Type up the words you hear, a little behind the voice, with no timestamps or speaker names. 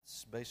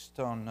based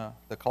on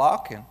the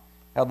clock and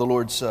how the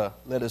Lord's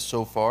led us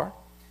so far.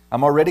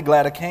 I'm already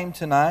glad I came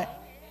tonight.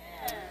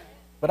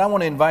 But I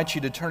want to invite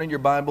you to turn in your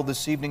Bible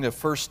this evening to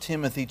 1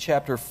 Timothy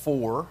chapter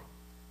 4.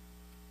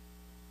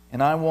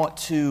 And I want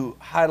to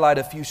highlight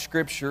a few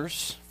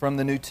scriptures from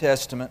the New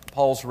Testament,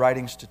 Paul's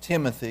writings to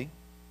Timothy,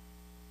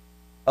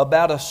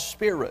 about a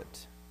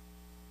spirit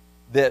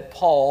that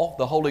Paul,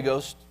 the Holy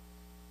Ghost,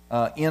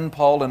 in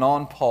Paul and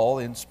on Paul,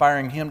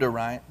 inspiring him to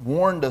write,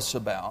 warned us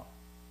about.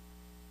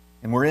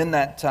 And we're in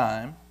that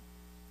time.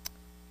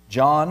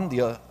 John,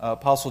 the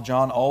Apostle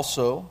John,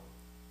 also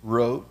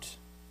wrote.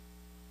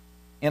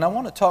 And I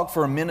want to talk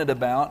for a minute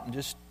about, and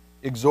just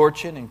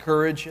exhort you,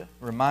 encourage you,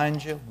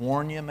 remind you,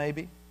 warn you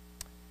maybe.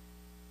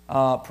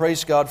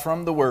 Praise God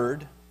from the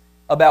Word,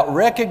 about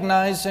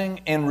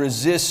recognizing and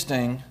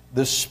resisting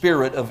the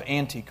spirit of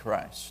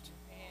Antichrist.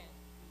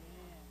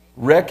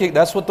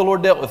 That's what the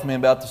Lord dealt with me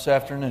about this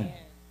afternoon.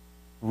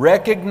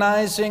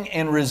 Recognizing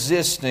and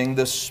resisting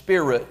the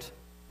spirit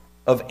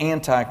of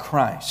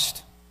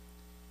Antichrist.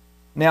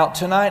 Now,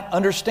 tonight,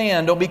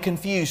 understand, don't be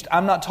confused.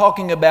 I'm not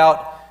talking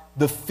about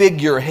the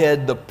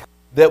figurehead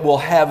that will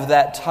have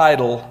that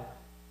title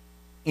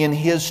in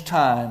his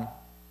time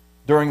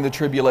during the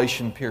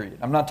tribulation period.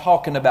 I'm not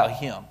talking about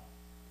him.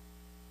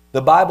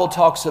 The Bible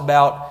talks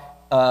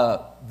about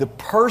the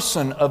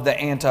person of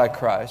the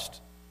Antichrist,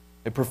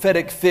 a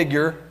prophetic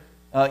figure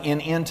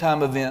in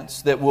end-time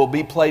events that will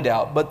be played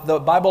out. But the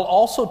Bible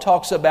also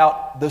talks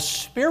about the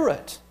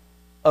spirit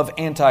of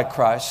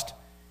Antichrist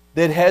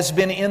that has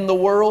been in the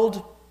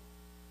world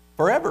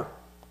forever,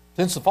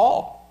 since the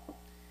fall.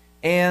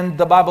 And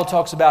the Bible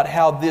talks about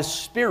how this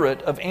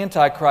spirit of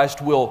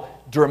Antichrist will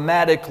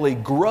dramatically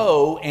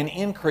grow and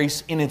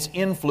increase in its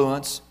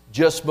influence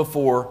just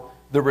before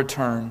the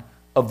return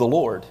of the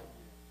Lord.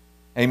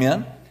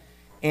 Amen?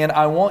 And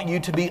I want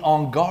you to be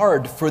on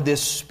guard for this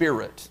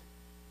spirit.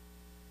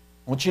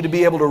 I want you to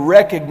be able to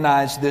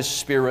recognize this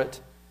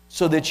spirit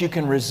so that you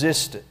can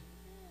resist it.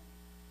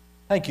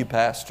 Thank you,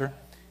 Pastor.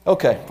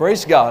 Okay,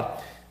 praise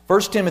God.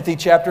 1 Timothy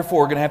chapter 4,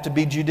 we're going to have to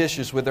be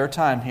judicious with our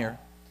time here.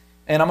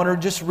 And I'm going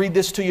to just read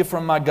this to you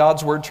from my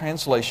God's Word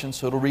translation,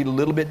 so it'll read a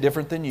little bit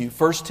different than you.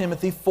 1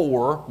 Timothy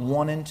 4,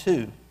 1 and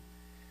 2.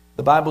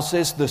 The Bible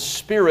says, the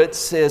Spirit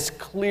says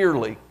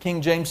clearly.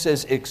 King James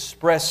says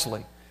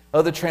expressly.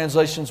 Other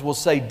translations will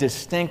say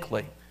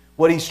distinctly.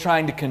 What he's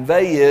trying to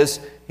convey is,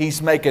 he's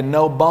making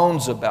no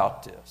bones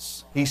about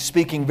this. He's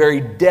speaking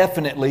very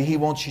definitely. He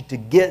wants you to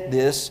get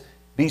this,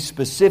 be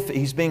specific.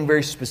 He's being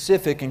very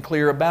specific and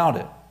clear about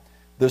it.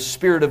 The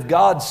Spirit of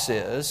God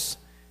says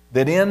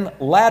that in the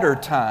latter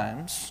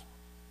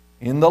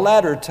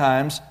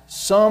times,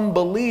 some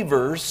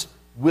believers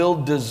will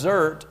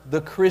desert the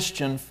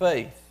Christian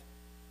faith.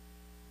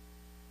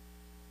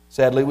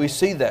 Sadly, we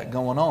see that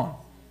going on.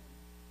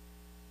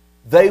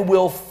 They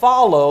will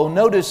follow,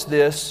 notice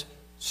this,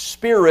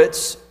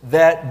 spirits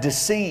that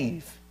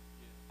deceive.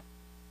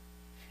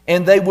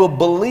 And they will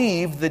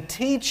believe the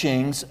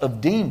teachings of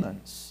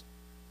demons.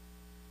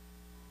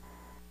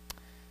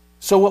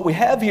 So what we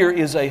have here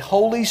is a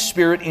Holy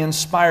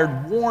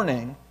Spirit-inspired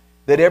warning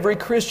that every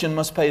Christian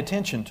must pay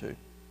attention to.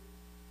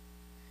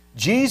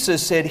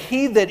 Jesus said,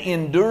 he that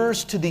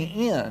endures to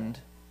the end,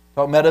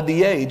 talking about of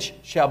the age,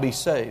 shall be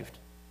saved,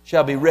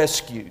 shall be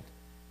rescued,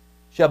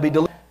 shall be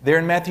delivered. There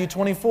in Matthew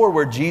 24,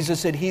 where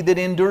Jesus said, he that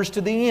endures to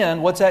the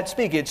end, what's that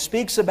speak? It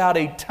speaks about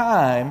a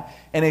time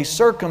and a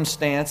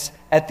circumstance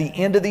at the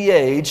end of the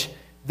age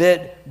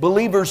that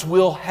believers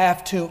will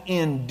have to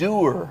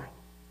endure.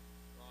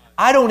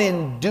 I don't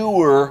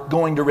endure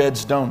going to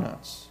Red's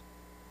Donuts.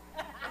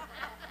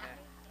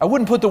 I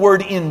wouldn't put the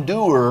word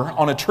endure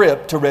on a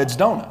trip to Red's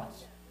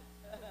Donuts.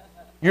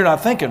 You're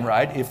not thinking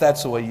right if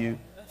that's the way you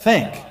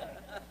think.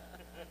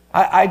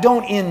 I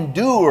don't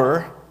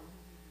endure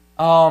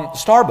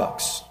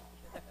Starbucks.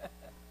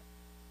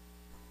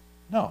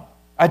 No,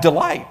 I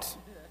delight.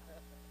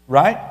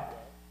 Right?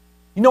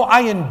 You know,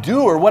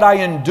 what I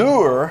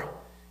endure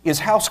is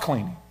house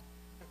cleaning.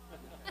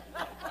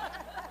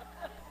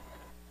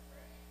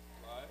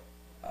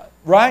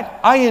 Right?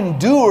 I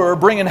endure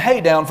bringing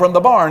hay down from the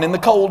barn in the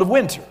cold of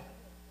winter.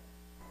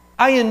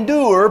 I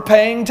endure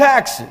paying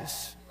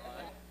taxes.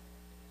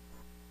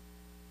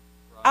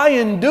 I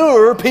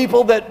endure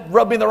people that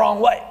rub me the wrong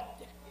way.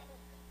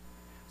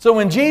 So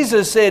when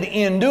Jesus said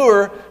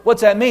endure,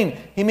 what's that mean?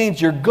 He means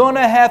you're going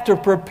to have to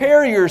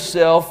prepare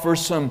yourself for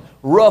some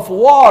rough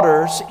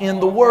waters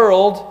in the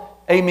world,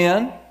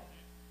 amen,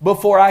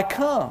 before I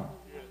come.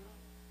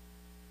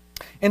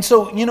 And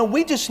so,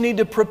 we just need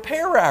to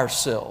prepare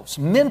ourselves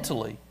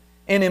mentally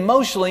and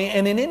emotionally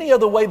and in any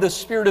other way the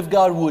Spirit of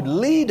God would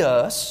lead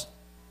us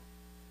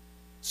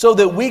so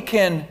that we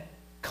can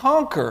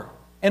conquer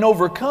and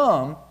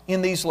overcome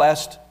in these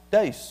last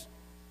days.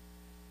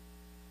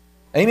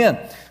 Amen.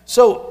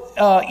 So,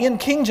 in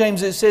King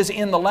James it says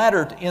in the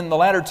latter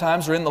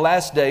times or in the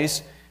last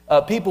days,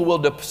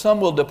 some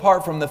will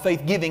depart from the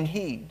faith giving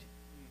heed.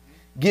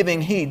 Giving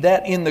heed.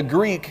 That in the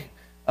Greek,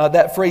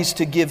 that phrase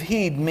to give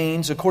heed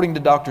means, according to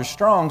Dr.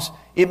 Strong's,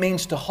 it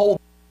means to hold.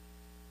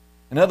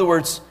 In other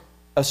words,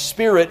 a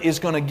spirit is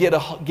going to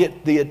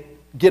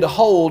get a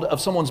hold of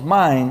someone's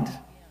mind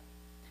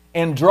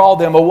and draw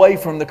them away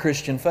from the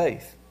Christian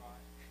faith.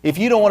 If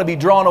you don't want to be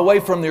drawn away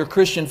from your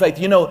Christian faith,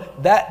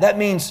 that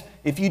means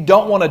if you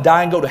don't want to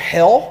die and go to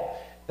hell,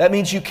 that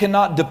means you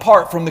cannot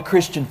depart from the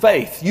Christian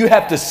faith. You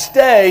have to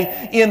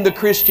stay in the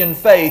Christian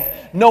faith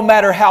no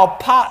matter how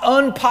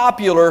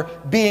unpopular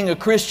being a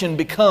Christian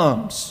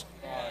becomes.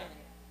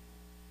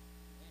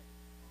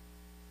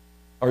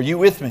 Are you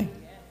with me?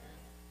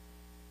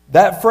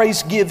 That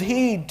phrase, give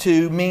heed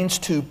to, means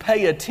to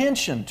pay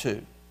attention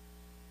to.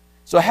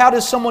 So how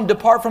does someone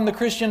depart from the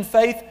Christian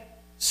faith?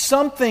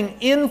 Something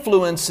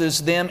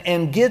influences them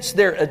and gets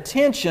their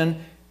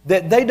attention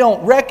that they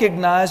don't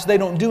recognize, they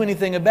don't do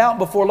anything about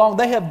before long.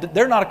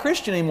 They're not a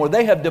Christian anymore.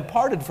 They have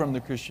departed from the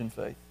Christian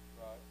faith.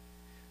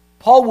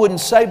 Paul wouldn't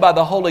say by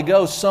the Holy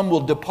Ghost some will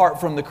depart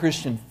from the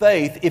Christian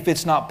faith if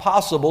it's not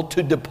possible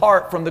to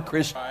depart from the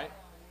Christian faith.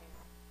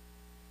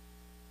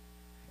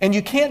 And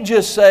you can't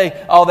just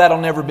say, oh, that'll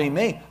never be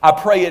me. I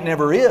pray it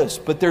never is.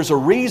 But there's a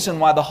reason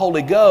why the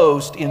Holy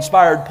Ghost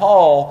inspired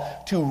Paul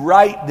to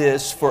write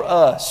this for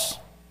us.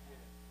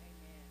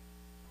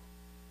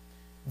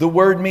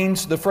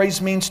 The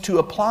phrase means to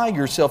apply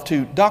yourself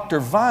to. Dr.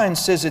 Vine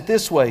says it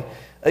this way.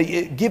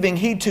 Giving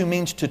heed to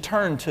means to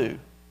turn to.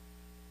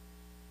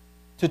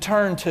 To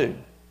turn to.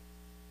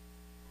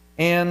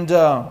 And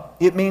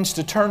it means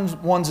to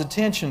turn one's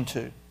attention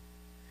to.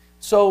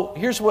 So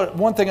here's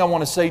one thing I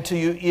want to say to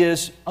you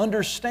is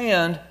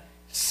understand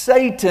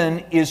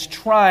Satan is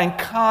trying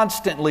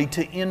constantly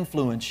to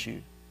influence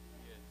you.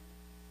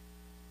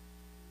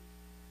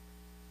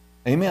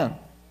 Amen.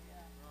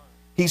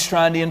 He's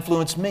trying to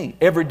influence me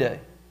every day.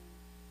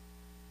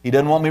 He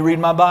doesn't want me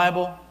reading my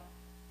Bible.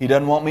 He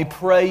doesn't want me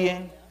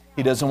praying.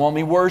 He doesn't want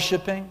me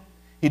worshiping.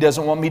 He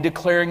doesn't want me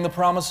declaring the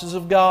promises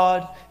of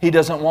God. He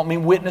doesn't want me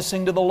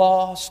witnessing to the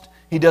lost.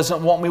 He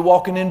doesn't want me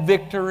walking in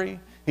victory.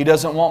 He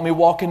doesn't want me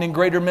walking in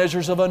greater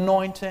measures of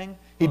anointing.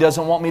 He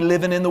doesn't want me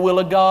living in the will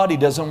of God. He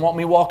doesn't want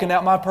me walking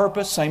out my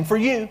purpose. Same for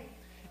you.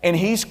 And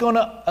he's going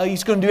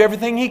to do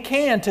everything he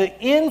can to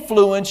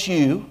influence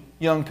you,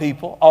 young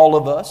people, all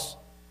of us,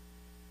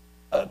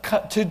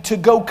 to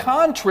go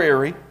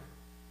contrary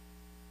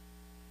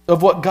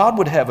of what God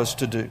would have us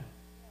to do.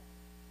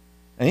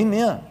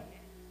 Amen.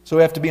 So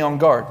we have to be on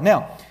guard.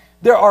 Now,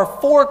 there are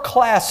 4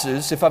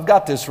 classes, if I've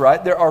got this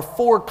right, there are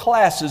 4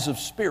 classes of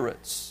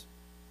spirits.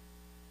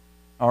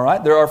 All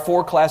right, there are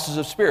 4 classes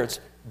of spirits.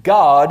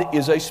 God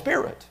is a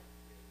spirit.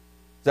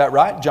 Is that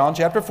right? John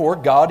chapter 4,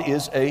 God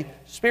is a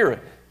spirit.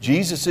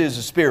 Jesus is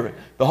a spirit.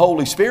 The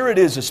Holy Spirit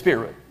is a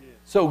spirit.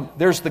 So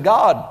there's the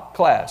God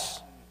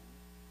class.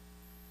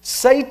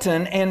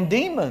 Satan and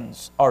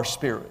demons are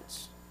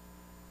spirits.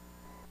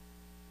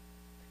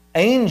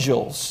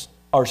 Angels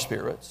are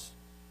spirits.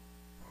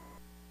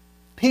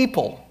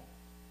 People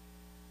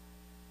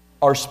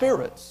are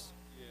spirits.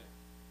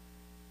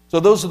 So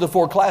those are the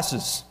 4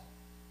 classes.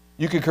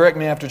 You could correct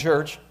me after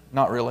church.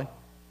 Not really.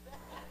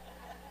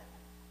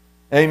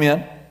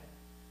 Amen.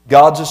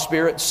 God's a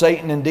spirit.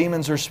 Satan and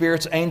demons are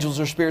spirits. Angels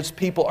are spirits.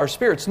 People are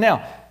spirits.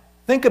 Now,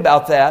 think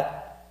about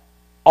that.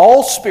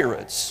 All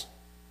spirits,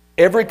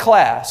 every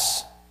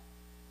class,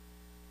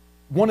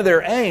 one of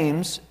their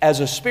aims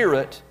as a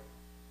spirit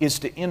is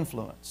to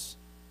influence.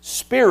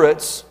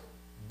 Spirits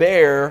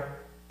bear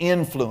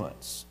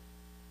influence.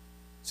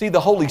 See, the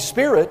Holy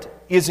Spirit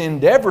is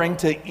endeavoring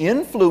to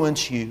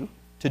influence you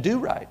to do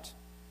right.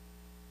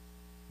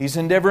 He's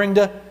endeavoring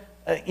to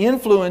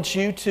influence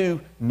you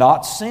to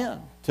not sin,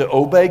 to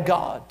obey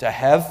God, to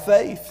have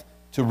faith,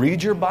 to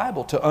read your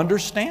Bible, to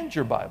understand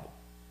your Bible.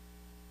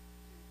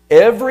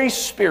 Every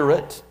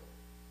spirit,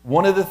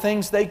 one of the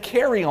things they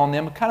carry on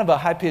them, kind of a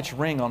high-pitched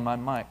ring on my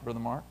mic, Brother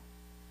Mark,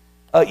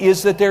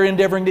 is that they're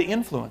endeavoring to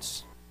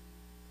influence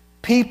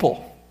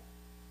people.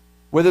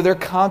 Whether they're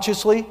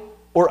consciously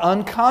or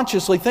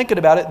unconsciously thinking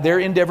about it, they're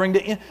endeavoring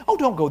to, oh,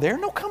 don't go there.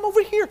 No, come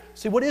over here.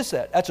 See, what is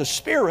that? That's a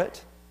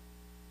spirit.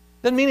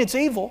 Doesn't mean it's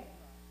evil,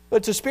 but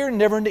it's a spirit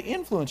endeavoring to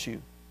influence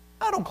you.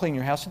 I don't clean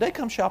your house today.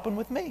 Come shopping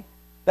with me.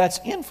 That's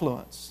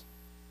influence.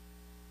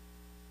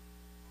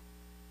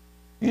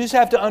 You just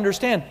have to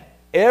understand,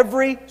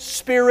 every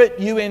spirit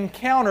you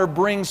encounter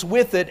brings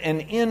with it an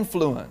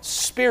influence.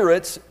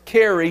 Spirits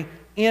carry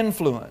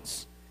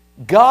influence.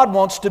 God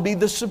wants to be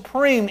the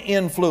supreme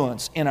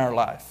influence in our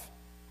life.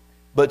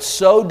 But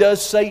so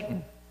does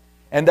Satan.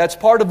 And that's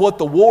part of what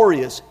the war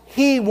is.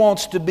 He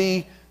wants to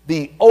be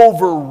the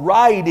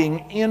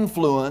overriding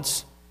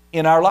influence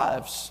in our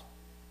lives.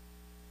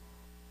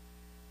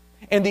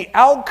 And the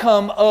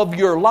outcome of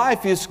your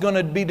life is going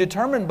to be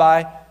determined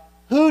by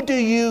who do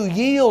you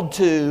yield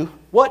to,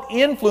 what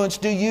influence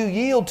do you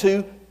yield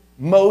to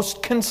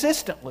most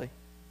consistently.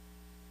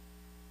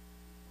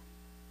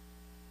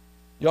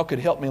 Y'all could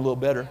help me a little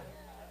better.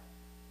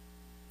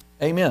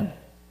 Amen.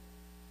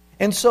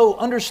 And so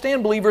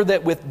understand, believer,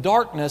 that with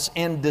darkness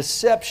and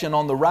deception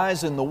on the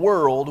rise in the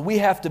world, we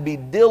have to be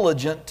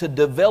diligent to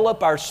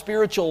develop our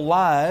spiritual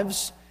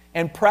lives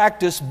and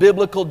practice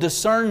biblical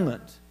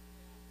discernment.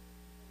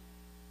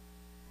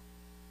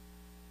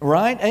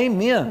 Right?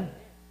 Amen.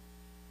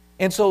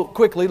 And so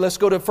quickly, let's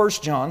go to 1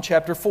 John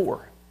chapter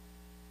 4.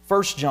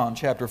 1 John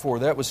chapter 4.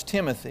 That was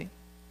Timothy.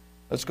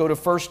 Let's go to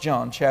 1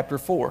 John chapter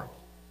 4.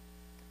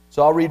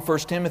 So I'll read 1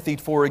 Timothy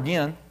 4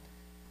 again.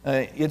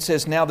 It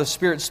says, "Now the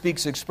Spirit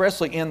speaks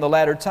expressly in the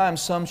latter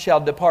times, some shall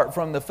depart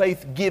from the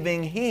faith,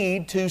 giving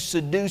heed to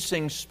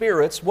seducing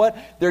spirits." What?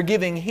 They're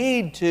giving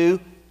heed to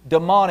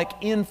demonic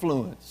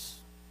influence.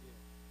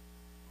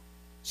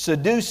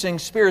 Seducing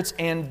spirits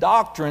and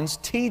doctrines,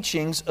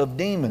 teachings of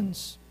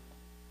demons.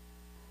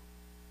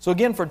 So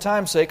again, for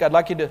time's sake,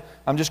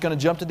 I'm just going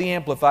to jump to the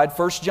Amplified.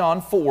 1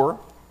 John 4,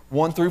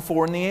 1 through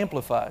 4 in the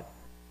Amplified.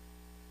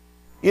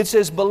 It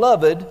says,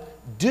 "Beloved,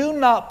 do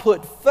not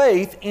put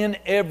faith in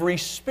every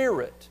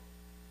spirit."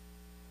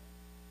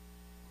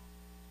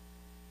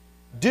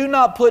 Do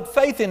not put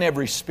faith in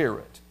every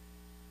spirit,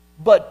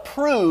 but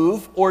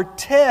prove or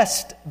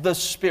test the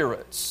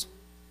spirits.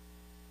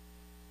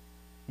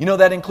 You know,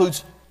 that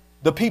includes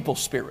the people's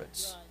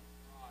spirits.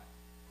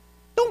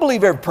 Don't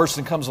believe every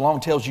person that comes along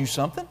and tells you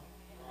something.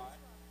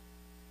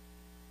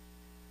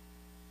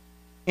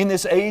 In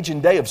this age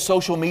and day of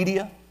social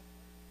media,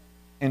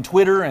 and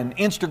Twitter and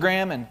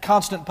Instagram and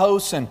constant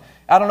posts, and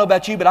I don't know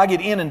about you, but I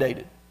get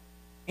inundated.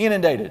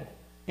 Inundated.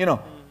 You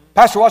know,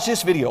 "Pastor, watch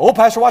this video. Oh,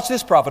 Pastor, watch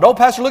this prophet. Oh,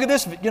 Pastor, look at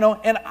this." You know,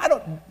 and I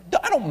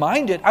don't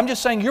mind it. I'm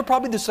just saying you're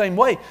probably the same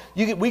way.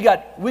 We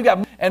got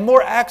and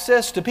more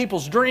access to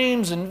people's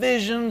dreams and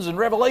visions and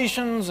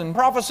revelations and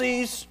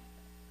prophecies.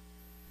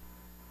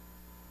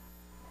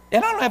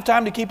 And I don't have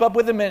time to keep up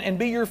with them and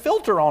be your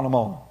filter on them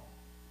all.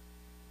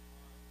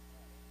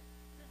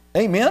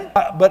 Amen?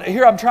 But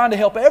here I'm trying to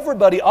help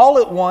everybody all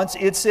at once.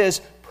 It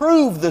says,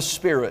 prove the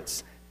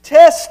spirits.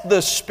 Test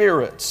the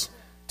spirits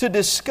to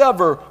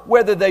discover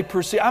whether they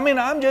perceive. I mean,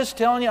 I'm just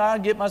telling you, I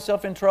get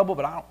myself in trouble,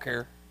 but I don't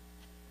care.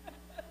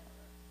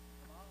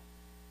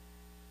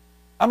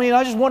 I mean,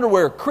 I just wonder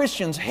where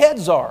Christians'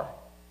 heads are.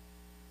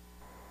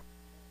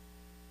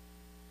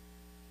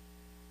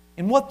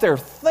 And what they're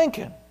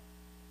thinking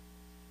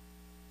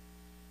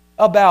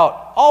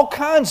about all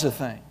kinds of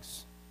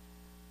things.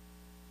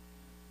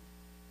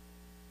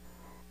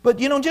 But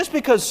you know, just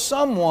because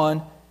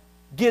someone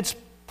gets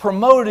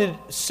promoted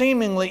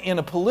seemingly in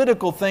a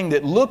political thing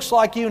that looks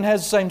like you and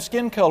has the same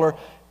skin color,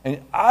 and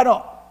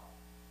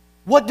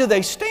what do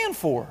they stand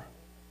for?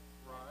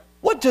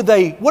 What are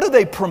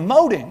they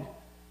promoting?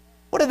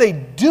 What are they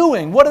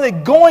doing? What are they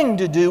going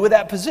to do with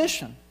that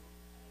position?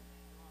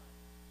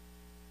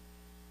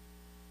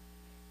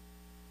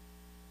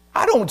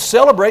 I don't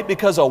celebrate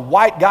because a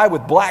white guy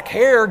with black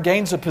hair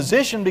gains a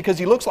position because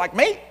he looks like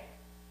me.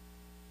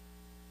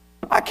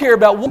 I care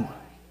about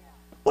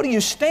what do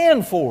you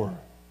stand for?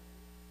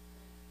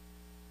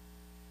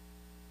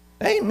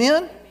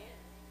 Amen.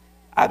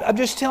 I'm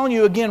just telling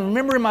you again,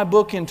 remember in my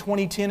book in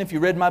 2010, if you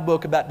read my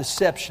book about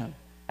deception,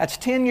 that's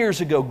 10 years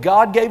ago,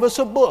 God gave us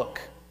a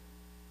book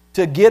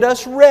to get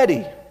us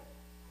ready,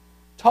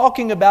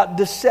 talking about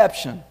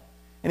deception.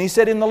 And He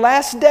said in the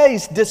last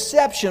days,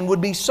 deception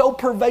would be so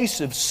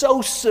pervasive,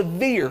 so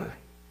severe,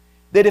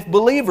 that if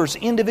believers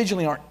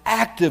individually aren't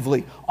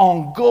actively,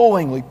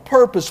 ongoingly,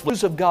 purposefully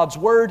of God's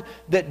Word,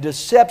 that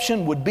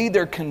deception would be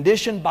their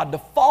condition by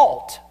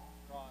default.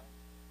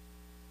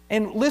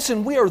 And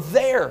listen, we are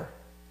there.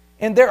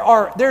 And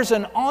there's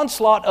an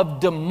onslaught of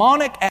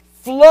demonic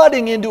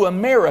flooding into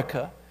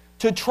America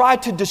to try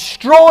to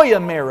destroy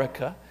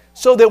America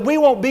so that we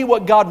won't be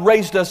what God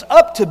raised us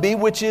up to be,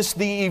 which is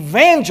the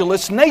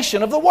evangelist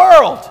nation of the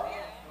world.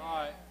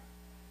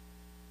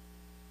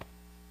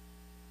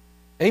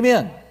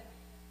 Amen.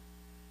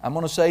 I'm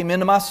going to say amen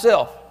to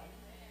myself.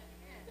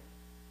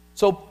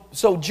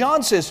 So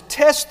John says,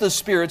 test the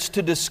spirits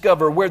to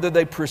discover whether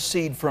they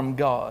proceed from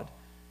God.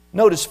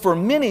 Notice, for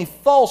many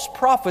false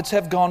prophets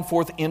have gone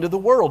forth into the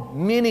world.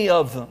 Many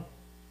of them.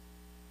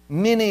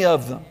 Many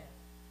of them.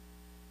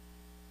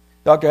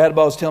 Dr.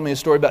 Hadabal was telling me a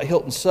story about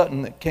Hilton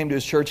Sutton that came to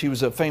his church. He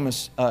was a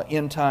famous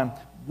end-time,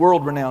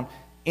 world-renowned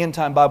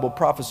end-time Bible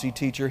prophecy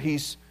teacher.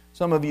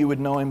 Some of you would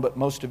know him, but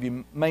most of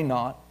you may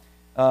not.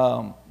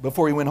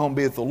 Before he went home to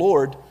be with the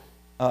Lord,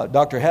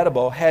 Dr.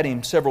 Hadabal had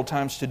him several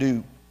times to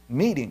do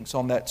meetings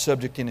on that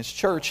subject in his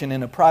church. And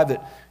in a private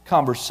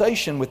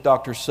conversation with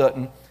Dr.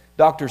 Sutton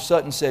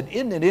said,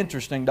 "Isn't it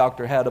interesting,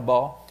 Dr.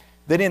 Hadabal,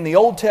 that in the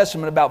Old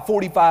Testament about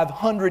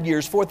 4,500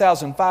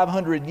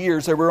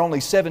 years, there were only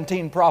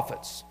 17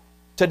 prophets.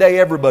 Today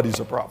everybody's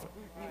a prophet."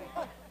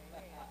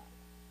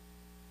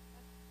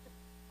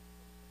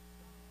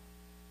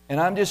 And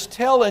I'm just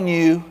telling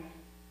you,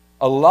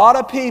 a lot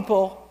of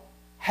people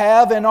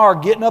have and are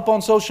getting up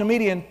on social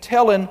media and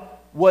telling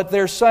what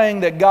they're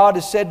saying that God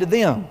has said to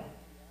them.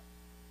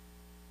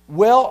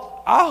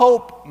 Well, I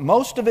hope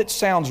most of it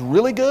sounds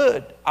really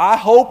good. I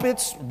hope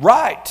it's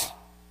right.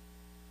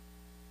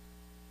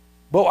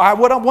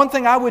 But one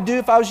thing I would do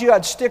if I was you,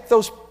 I'd stick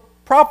those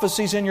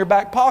prophecies in your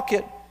back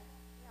pocket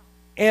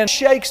and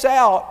shakes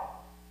out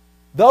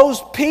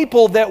those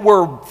people that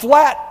were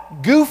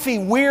flat, goofy,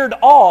 weird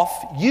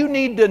off. You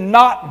need to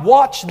not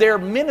watch their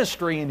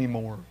ministry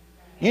anymore.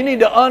 You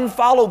need to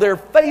unfollow their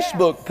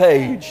Facebook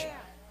page.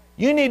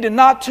 You need to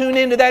not tune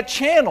into that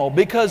channel,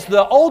 because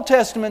the Old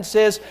Testament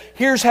says,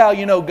 here's how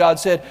you know God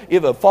said,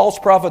 if a false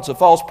prophet's a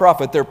false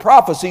prophet, their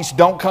prophecies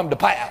don't come to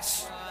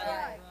pass.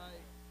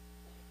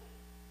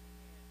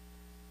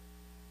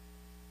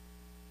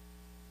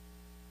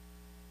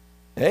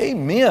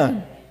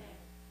 Amen.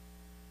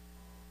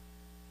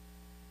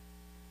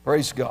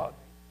 Praise God.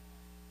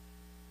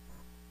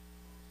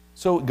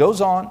 So it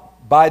goes on.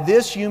 By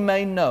this you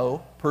may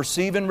know,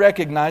 perceive, and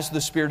recognize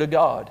the Spirit of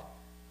God.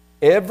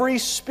 Every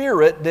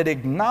spirit that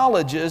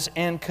acknowledges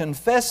and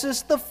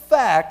confesses the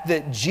fact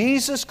that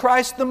Jesus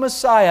Christ the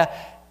Messiah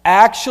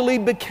actually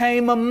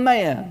became a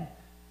man.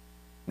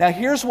 Now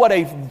here's what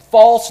a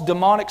false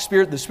demonic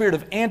spirit, the spirit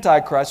of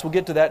Antichrist, we'll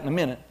get to that in a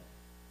minute,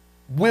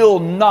 will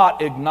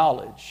not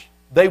acknowledge.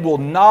 They will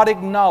not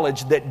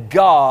acknowledge that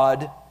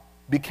God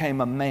became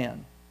a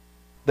man.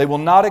 They will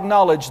not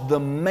acknowledge the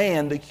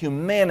man, the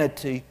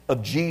humanity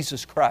of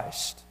Jesus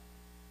Christ.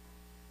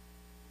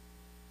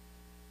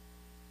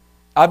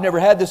 I've never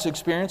had this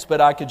experience,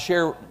 but I could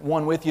share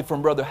one with you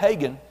from Brother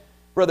Hagin.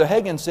 Brother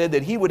Hagin said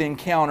that he would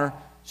encounter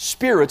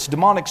spirits,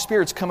 demonic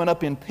spirits coming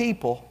up in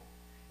people,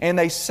 and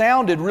they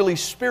sounded really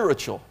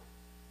spiritual.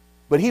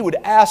 But he would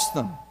ask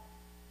them,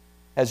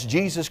 has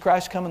Jesus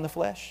Christ come in the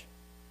flesh?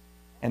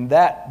 And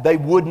that they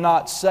would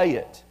not say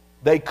it.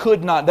 They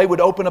could not. They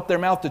would open up their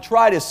mouth to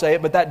try to say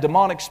it, but that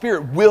demonic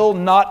spirit will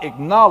not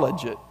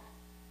acknowledge it.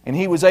 And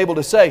he was able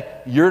to say,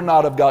 you're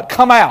not of God.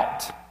 Come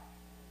out.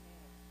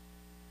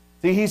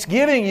 See, he's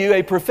giving you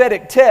a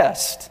prophetic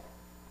test.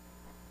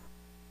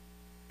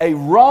 A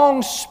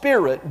wrong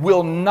spirit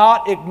will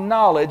not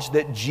acknowledge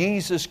that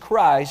Jesus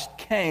Christ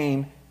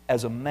came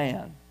as a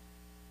man.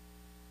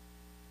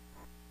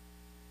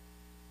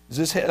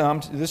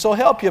 This will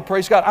help you,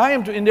 praise God. I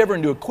am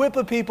endeavoring to equip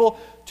a people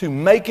to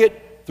make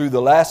it through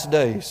the last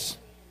days.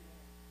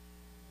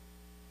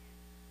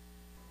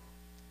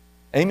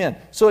 Amen.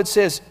 So it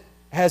says,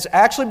 has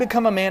actually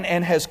become a man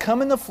and has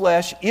come in the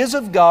flesh, is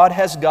of God,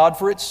 has God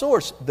for its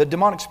source. The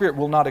demonic spirit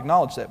will not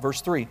acknowledge that.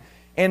 Verse 3.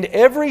 And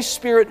every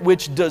spirit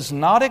which does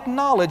not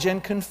acknowledge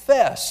and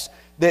confess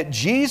that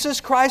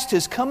Jesus Christ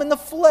has come in the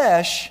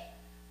flesh,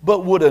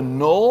 but would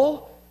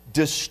annul,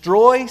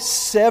 destroy,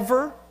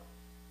 sever,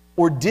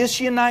 or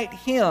disunite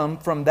him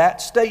from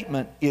that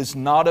statement, is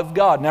not of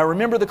God. Now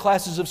remember the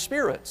classes of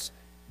spirits.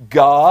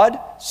 God,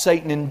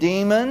 Satan and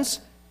demons,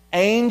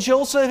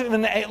 angels.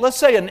 Let's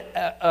say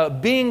a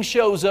being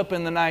shows up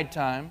in the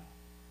nighttime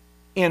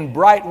in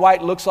bright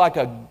white, looks like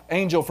an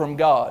angel from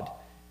God.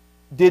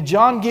 Did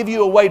John give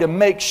you a way to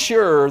make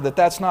sure that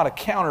that's not a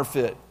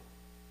counterfeit?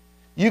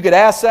 You could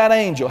ask that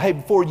angel, hey,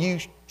 before you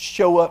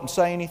show up and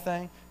say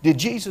anything, did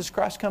Jesus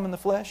Christ come in the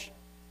flesh?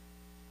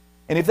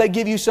 And if they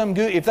give you some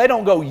good, if they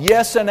don't go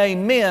yes and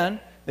amen,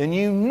 then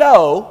you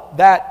know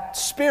that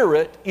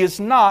spirit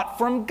is not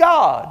from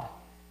God.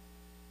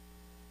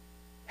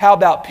 How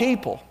about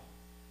people?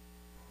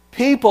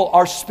 People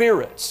are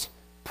spirits.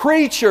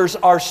 Preachers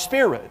are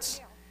spirits.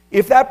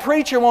 If that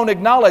preacher won't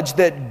acknowledge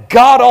that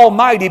God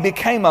Almighty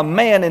became a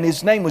man and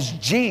His name was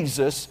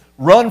Jesus,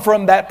 run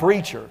from that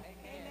preacher.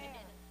 Amen.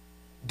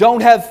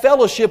 Don't have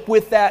fellowship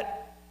with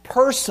that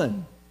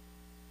person,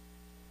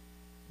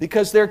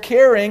 because they're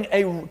carrying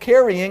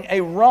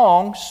a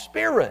wrong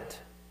spirit.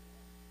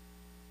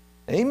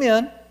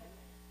 Amen.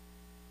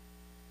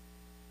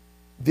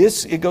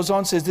 It goes on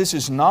and says, this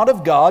is not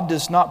of God,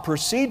 does not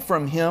proceed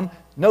from Him.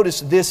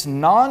 Notice, this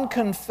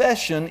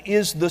non-confession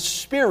is the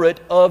spirit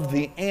of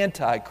the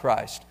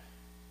Antichrist.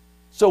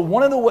 So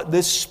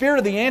the spirit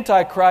of the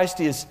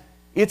Antichrist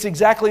it's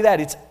exactly that.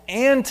 It's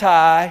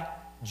anti-Jesus.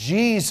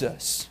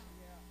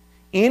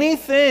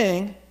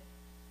 Anything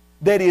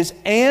that is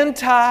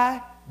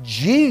anti-Jesus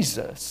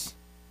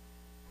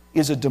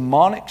is a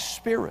demonic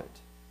spirit.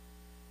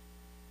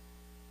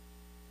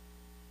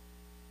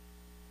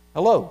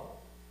 Hello?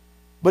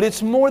 But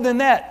it's more than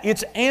that.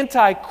 It's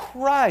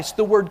anti-Christ.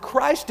 The word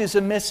Christ is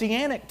a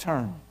messianic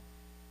term.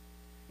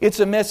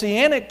 It's a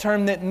messianic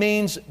term that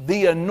means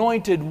the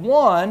anointed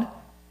one,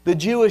 the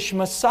Jewish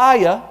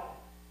Messiah,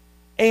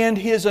 and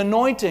His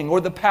anointing, or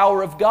the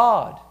power of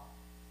God.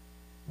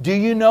 Do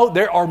you know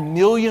there are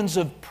millions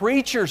of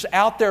preachers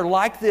out there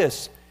like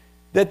this,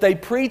 that they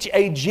preach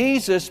a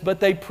Jesus,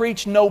 but they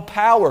preach no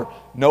power.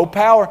 No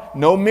power,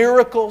 no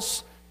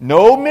miracles,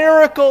 no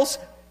miracles.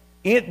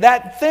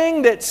 That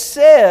thing that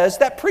says,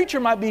 that preacher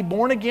might be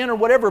born again or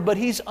whatever, but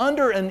he's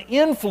under an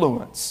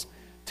influence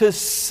to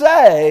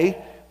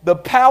say the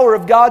power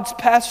of God's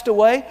passed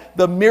away,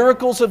 the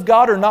miracles of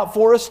God are not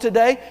for us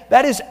today.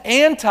 That is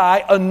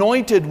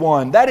anti-anointed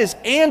one. That is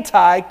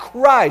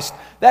anti-Christ.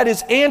 That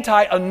is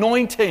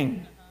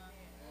anti-anointing.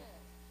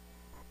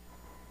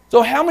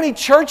 So how many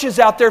churches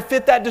out there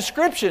fit that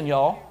description,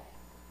 y'all?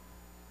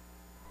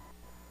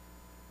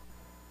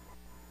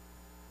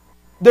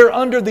 They're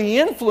under the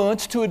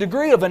influence to a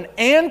degree of an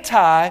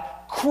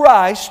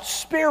anti-Christ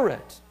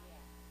spirit.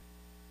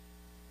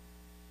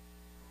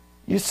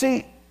 You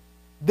see,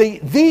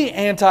 the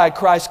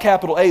Antichrist,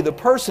 capital A, the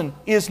person,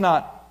 he's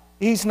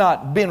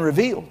not been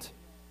revealed.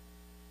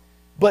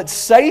 But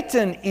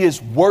Satan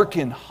is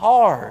working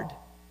hard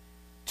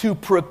to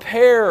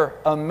prepare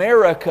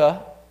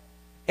America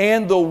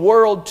and the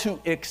world to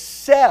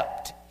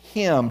accept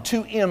Him,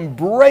 to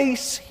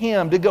embrace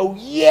Him, to go,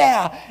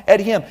 yeah, at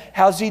Him.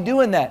 How's he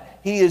doing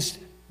that? He is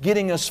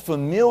getting us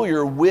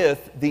familiar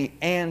with the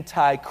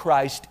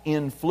Antichrist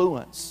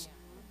influence.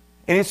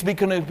 And it's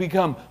going to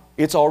become,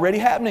 it's already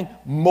happening,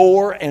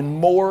 more and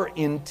more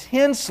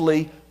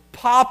intensely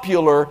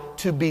popular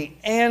to be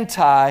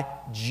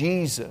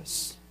anti-Jesus.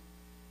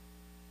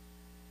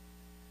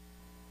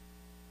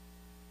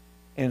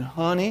 And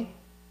honey,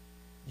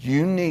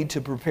 you need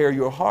to prepare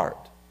your heart.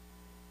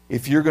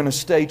 If you're going to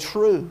stay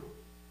true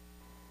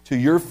to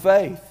your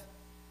faith,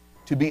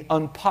 to be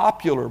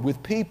unpopular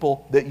with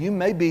people that you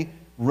may be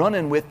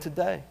running with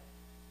today.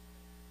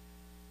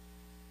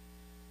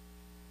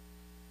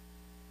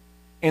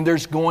 And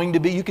there's going to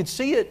be, you could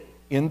see it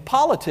in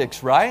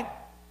politics, right?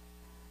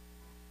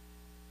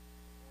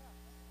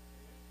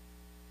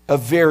 A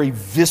very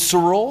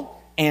visceral,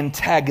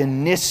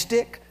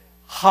 antagonistic,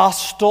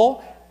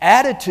 hostile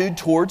attitude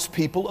towards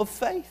people of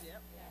faith.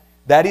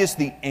 That is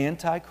the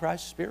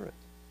Antichrist spirit.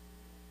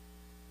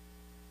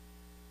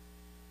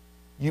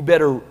 You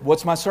better,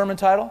 what's my sermon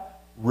title?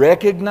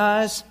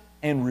 Recognize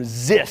and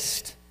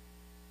resist.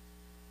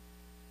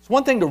 It's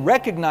one thing to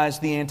recognize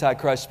the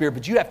Antichrist spirit,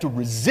 but you have to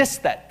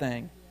resist that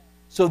thing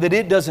so that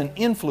it doesn't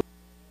influence.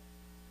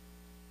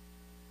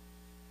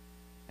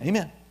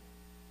 Amen.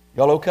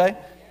 Y'all okay?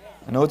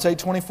 I know it's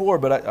 8:24,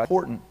 but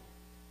important.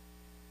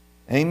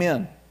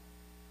 Amen.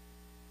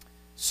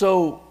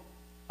 So,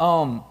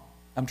 I'm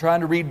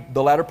trying to read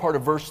the latter part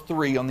of verse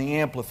 3 on the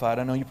Amplified.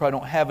 I know you probably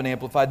don't have an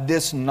Amplified.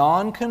 This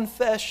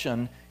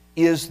non-confession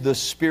is the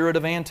spirit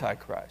of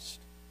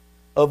Antichrist,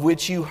 of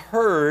which you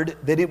heard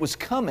that it was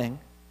coming,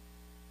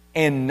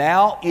 and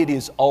now it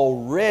is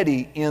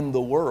already in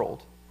the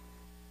world.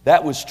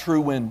 That was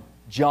true when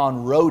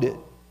John wrote it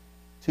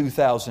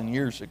 2,000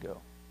 years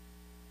ago.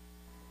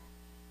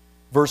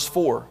 Verse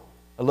 4,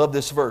 I love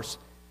this verse.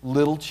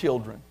 Little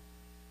children,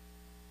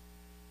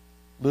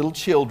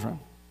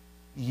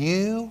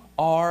 you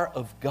are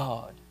of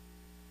God.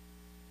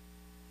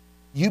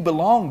 You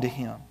belong to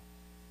Him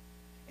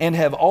and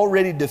have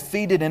already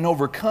defeated and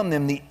overcome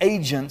them, the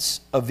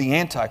agents of the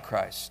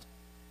Antichrist,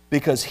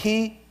 because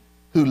he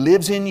who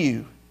lives in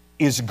you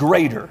is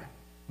greater,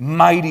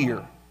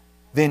 mightier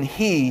than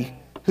he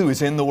who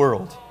is in the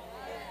world.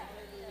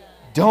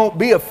 Don't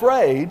be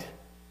afraid,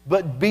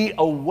 but be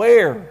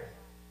aware.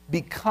 Be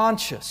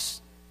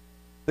conscious.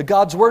 The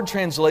God's Word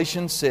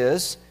translation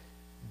says,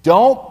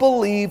 don't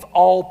believe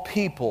all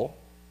people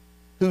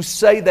who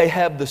say they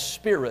have the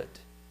Spirit.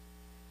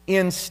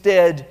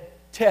 Instead,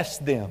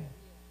 test them.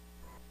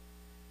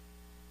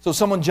 So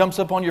someone jumps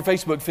up on your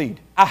Facebook feed.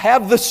 I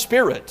have the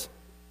Spirit.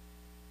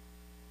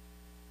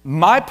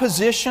 My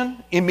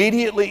position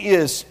immediately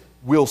is,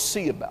 we'll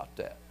see about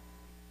that.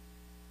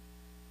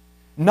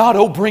 Not,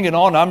 oh, bring it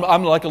on.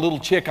 I'm like a little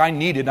chick. I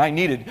need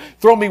it.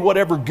 Throw me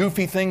whatever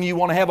goofy thing you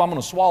want to have. I'm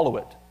going to swallow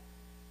it.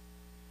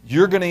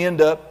 You're going to end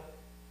up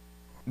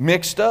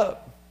mixed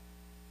up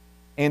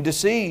and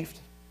deceived.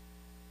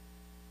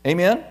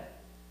 Amen?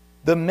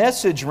 The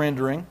Message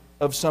rendering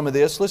of some of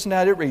this, listen to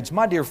how it reads.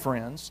 My dear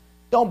friends,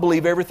 don't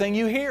believe everything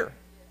you hear.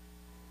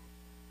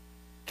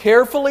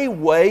 Carefully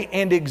weigh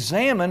and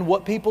examine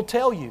what people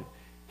tell you.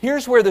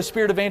 Here's where the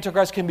spirit of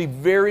Antichrist can be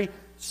very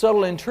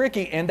subtle and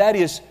tricky, and that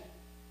is,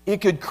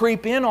 it could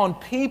creep in on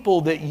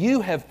people that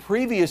you have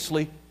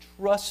previously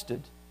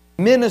trusted.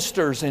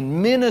 Ministers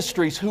and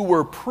ministries who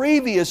were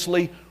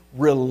previously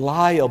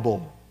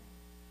reliable,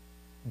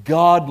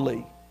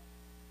 godly,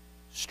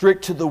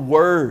 strict to the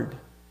Word.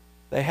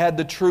 They had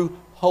the true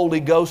Holy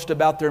Ghost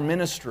about their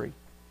ministry.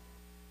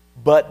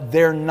 But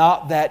they're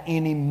not that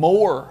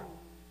anymore.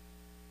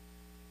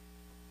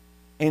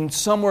 And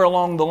somewhere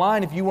along the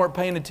line, if you weren't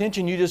paying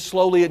attention,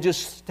 it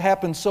just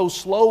happened so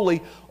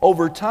slowly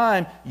over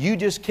time, you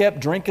just kept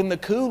drinking the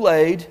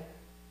Kool-Aid.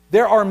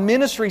 There are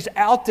ministries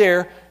out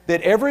there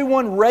that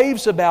everyone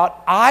raves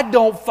about. I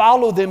don't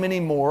follow them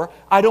anymore.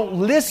 I don't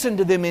listen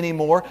to them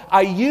anymore.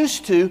 I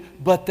used to,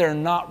 but they're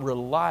not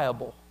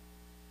reliable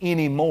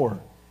anymore.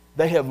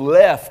 They have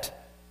left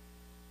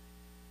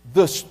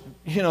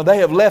they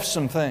have left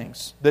some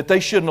things that they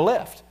shouldn't have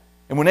left.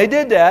 And when they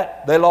did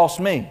that, they lost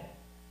me.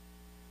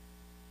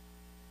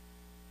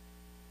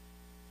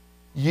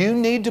 You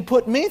need to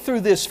put me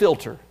through this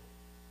filter.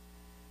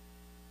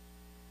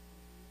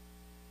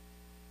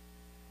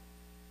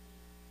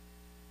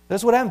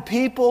 That's what happened.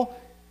 People,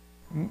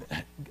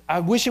 I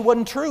wish it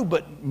wasn't true,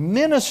 but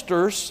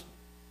ministers,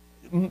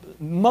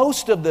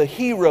 most of the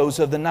heroes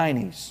of the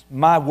 90s,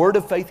 my Word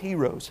of Faith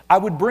heroes, I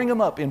would bring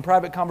them up in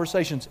private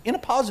conversations in a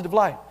positive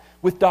light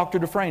with Dr.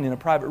 Dufresne in a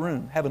private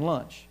room having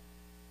lunch.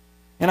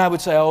 And I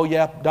would say, oh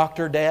yeah,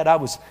 Dr. Dad, I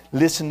was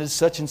listening to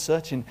such and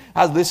such, and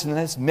I was listening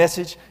to this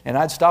message, and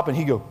I'd stop and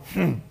he'd go,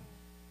 And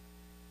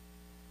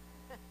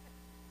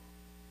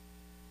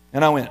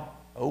I went,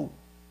 oh.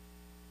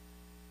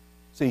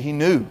 See, he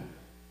knew.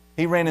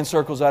 He ran in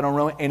circles I don't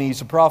know, and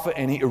he's a prophet,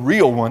 and a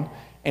real one,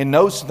 and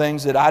knows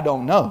things that I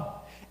don't know.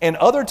 And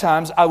other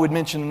times I would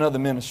mention another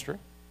ministry.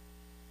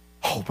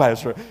 Oh,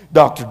 Pastor,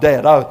 Dr.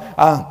 Dad,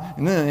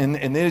 and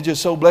then it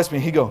just so blessed me.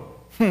 He'd go,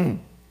 and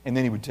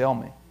then he would tell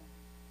me.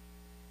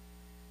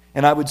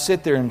 And I would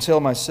sit there and tell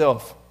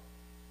myself,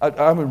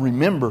 I would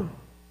remember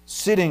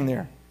sitting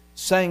there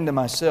saying to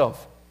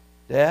myself,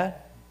 Dad,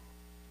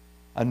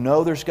 I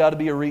know there's got to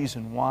be a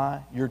reason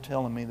why you're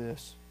telling me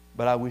this,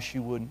 but I wish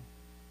you wouldn't.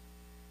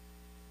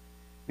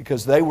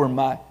 Because they were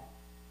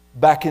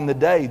back in the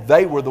day,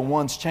 they were the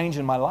ones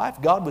changing my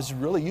life. God was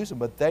really using them,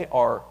 but they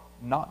are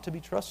not to be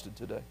trusted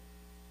today.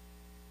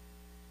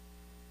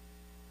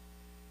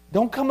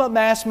 Don't come up and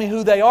ask me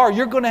who they are.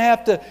 You're going to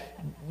have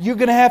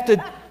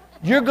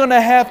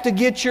to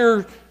get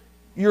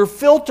your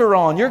filter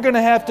on. You're going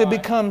to have to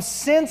become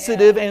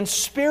sensitive and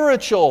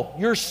spiritual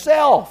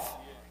yourself.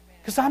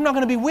 Because I'm not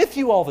going to be with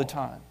you all the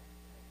time.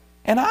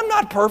 And I'm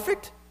not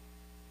perfect.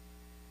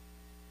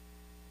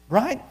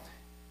 Right?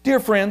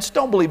 Dear friends,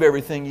 don't believe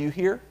everything you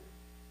hear.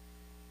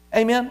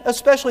 Amen?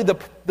 Especially the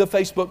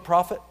Facebook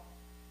prophet.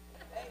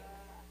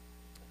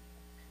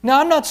 Now,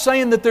 I'm not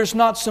saying that there's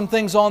not some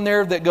things on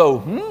there that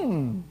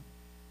go,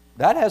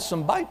 that has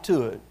some bite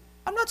to it.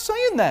 I'm not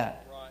saying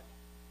that.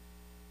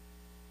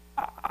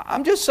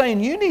 I'm just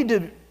saying you need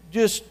to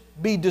just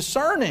be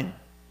discerning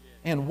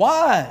and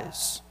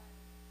wise.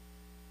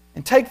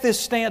 And take this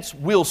stance,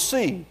 we'll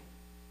see.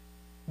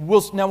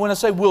 Now, when I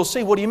say we'll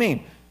see, what do you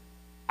mean?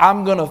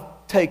 I'm going to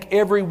take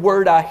every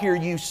word I hear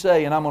you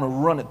say and I'm going to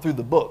run it through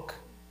the book.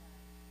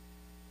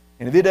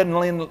 And if it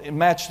doesn't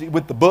match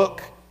with the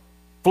book,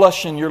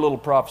 flush in your little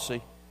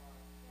prophecy.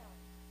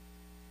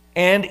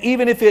 And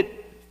even if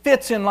it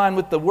fits in line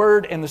with the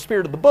word and the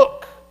spirit of the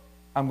book,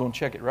 I'm going to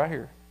check it right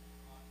here.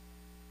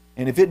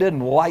 And if it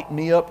doesn't light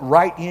me up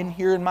right in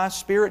here in my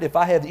spirit, if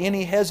I have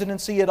any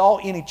hesitancy at all,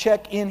 any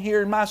check in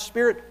here in my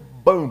spirit,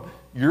 boom,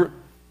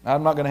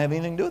 I'm not going to have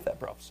anything to do with that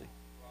prophecy.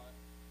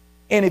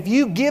 And if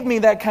you give me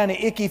that kind of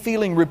icky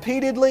feeling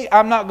repeatedly,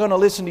 I'm not going to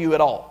listen to you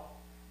at all.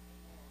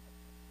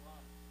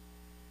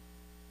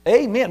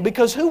 Amen.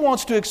 Because who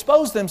wants to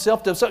expose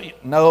themselves to something?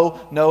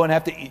 No, and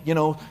have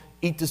to,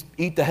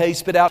 eat the hay,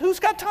 spit out. Who's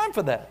got time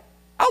for that?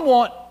 I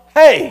want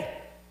hay.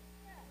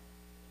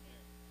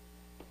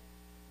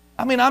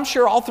 I mean, I'm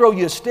sure I'll throw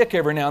you a stick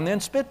every now and then.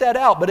 Spit that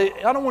out. But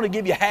I don't want to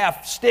give you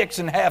half sticks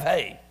and half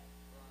hay.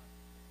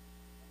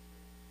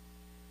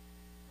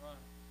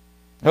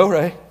 All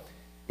right.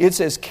 It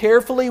says,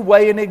 carefully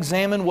weigh and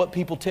examine what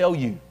people tell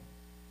you.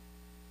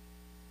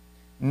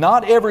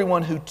 Not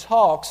everyone who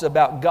talks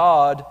about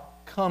God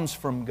comes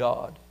from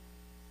God.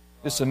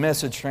 This is a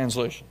Message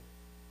translation.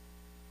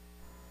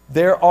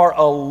 There are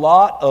a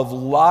lot of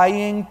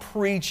lying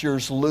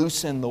preachers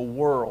loose in the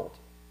world.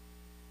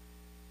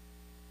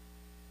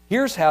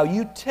 Here's how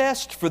you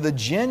test for the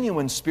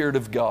genuine Spirit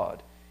of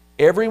God.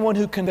 Everyone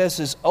who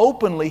confesses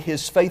openly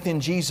his faith in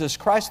Jesus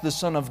Christ, the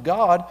Son of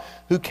God,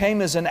 who came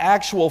as an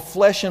actual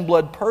flesh and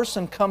blood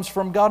person, comes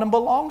from God and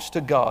belongs to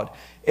God.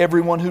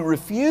 Everyone who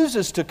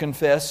refuses to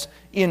confess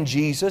in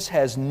Jesus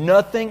has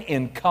nothing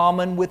in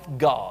common with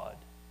God.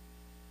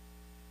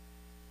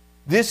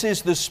 This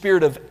is the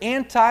spirit of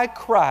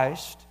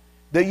Antichrist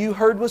that you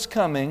heard was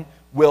coming.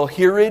 Well,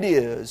 here it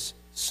is,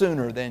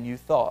 sooner than you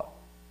thought.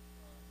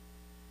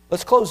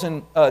 Let's close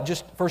in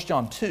just 1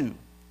 John 2.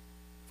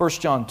 1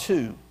 John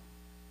 2.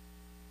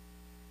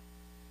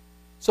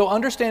 So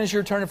understand as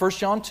you're turning to 1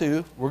 John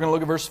 2, we're going to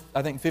look at verse,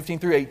 15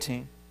 through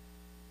 18.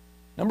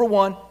 Number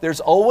one, there's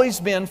always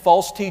been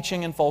false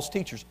teaching and false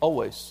teachers.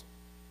 Always.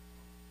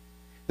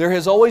 There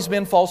has always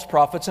been false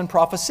prophets and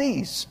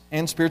prophecies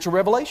and spiritual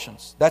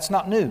revelations. That's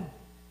not new.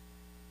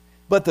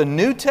 But the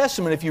New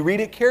Testament, if you read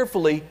it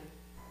carefully,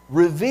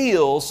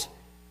 reveals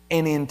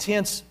an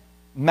intense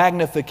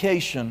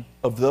magnification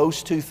of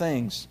those two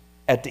things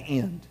at the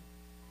end.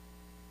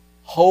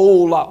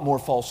 Whole lot more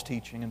false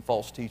teaching and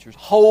false teachers.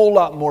 Whole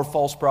lot more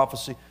false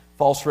prophecy,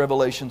 false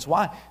revelations.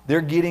 Why?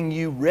 They're getting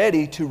you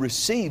ready to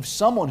receive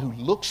someone who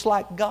looks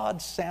like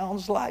God,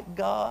 sounds like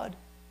God.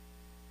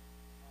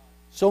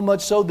 So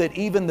much so that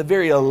even the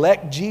very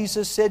elect,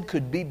 Jesus said,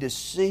 could be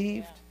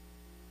deceived.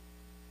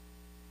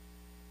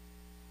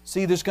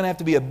 See, there's going to have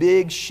to be a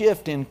big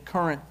shift in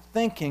current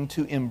thinking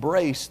to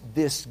embrace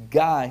this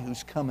guy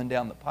who's coming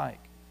down the pike.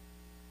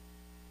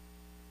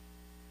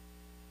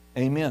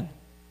 Amen.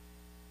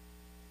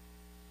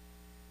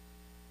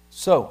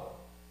 So,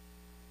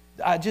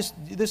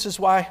 this is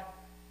why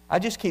I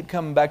just keep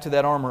coming back to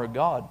that armor of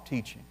God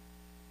teaching.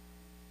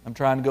 I'm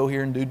trying to go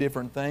here and do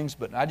different things,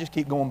 but I just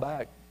keep going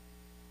back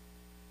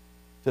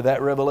to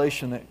that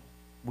revelation that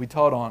we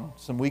taught on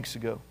some weeks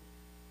ago.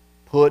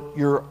 Put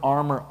your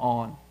armor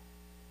on.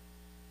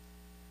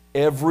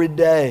 Every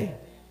day,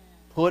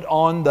 put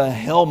on the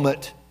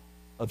helmet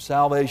of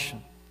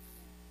salvation.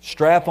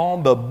 Strap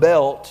on the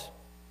belt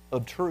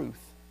of truth.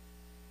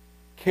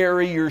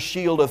 Carry your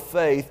shield of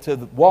faith to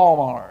the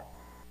Walmart,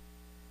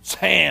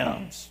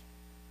 Sam's,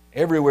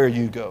 everywhere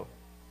you go.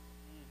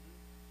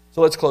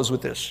 So let's close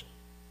with this.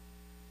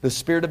 The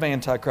spirit of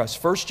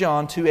Antichrist. 1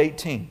 John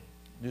 2:18.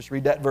 Just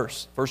read that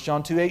verse. 1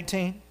 John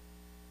 2:18.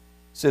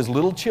 says,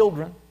 little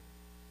children,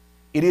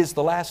 it is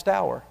the last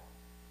hour.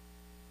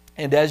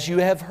 And as you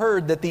have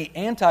heard that the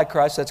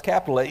Antichrist, that's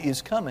capital A,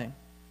 is coming,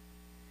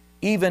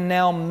 even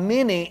now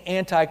many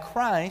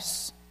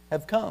Antichrists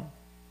have come,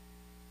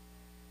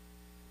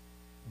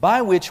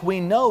 by which we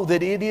know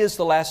that it is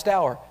the last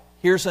hour.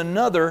 Here's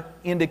another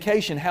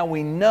indication how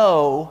we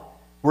know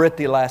we're at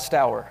the last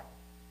hour.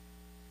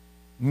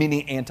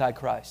 Many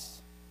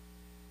Antichrists.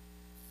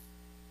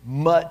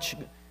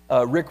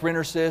 Rick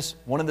Renner says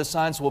one of the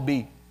signs will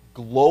be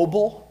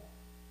global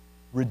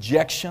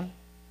rejection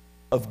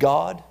of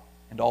God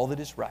and all that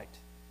is right.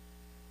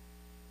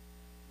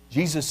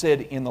 Jesus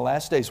said in the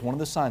last days, one of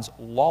the signs,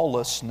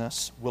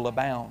 lawlessness will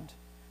abound.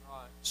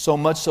 So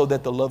much so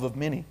that the love of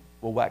many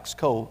will wax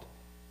cold.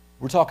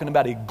 We're talking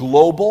about a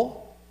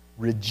global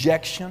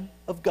rejection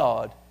of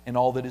God and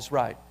all that is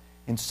right.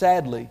 And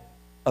sadly,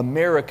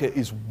 America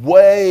is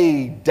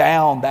way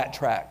down that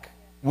track.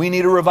 We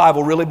need a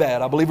revival really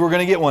bad. I believe we're going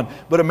to get one.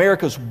 But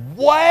America's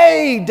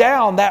way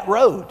down that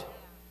road.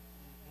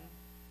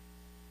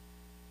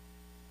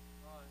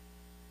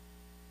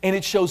 And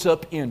it shows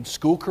up in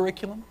school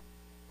curriculum,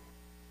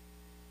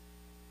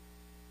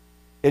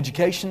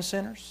 education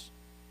centers,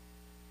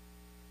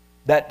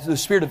 that the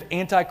spirit of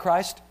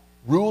Antichrist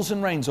rules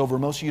and reigns over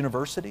most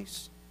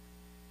universities.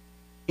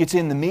 It's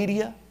in the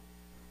media.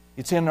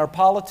 It's in our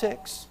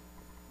politics.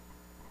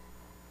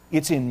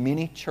 It's in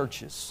many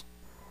churches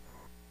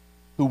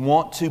who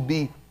want to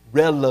be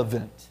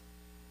relevant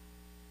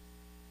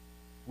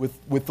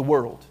with the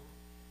world.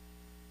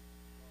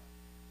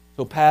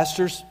 So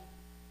pastors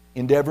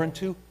endeavoring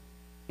to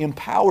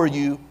empower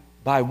you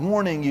by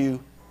warning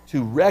you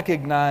to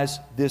recognize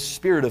this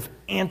spirit of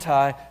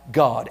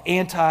anti-God,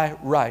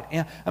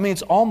 anti-right. I mean,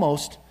 it's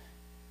almost,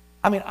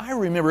 I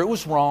remember, it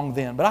was wrong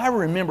then, but I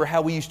remember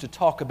how we used to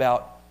talk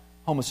about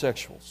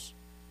homosexuals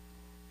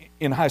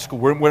in high school,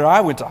 where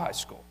I went to high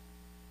school.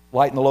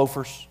 Light and the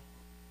loafers,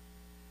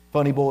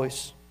 funny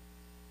boys.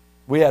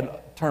 We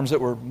had terms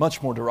that were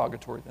much more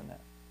derogatory than that.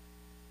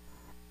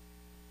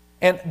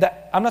 And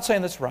I'm not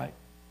saying that's right.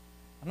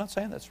 I'm not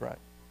saying that's right.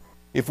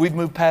 If we've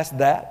moved past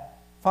that,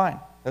 fine.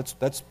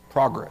 That's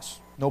progress.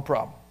 No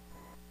problem.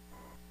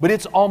 But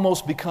it's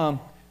almost become,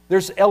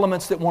 there's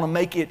elements that want to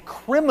make it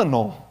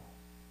criminal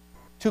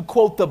to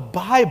quote the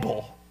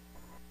Bible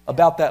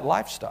about that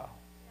lifestyle.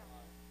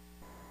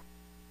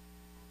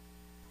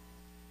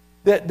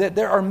 That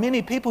there are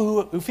many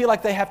people who feel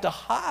like they have to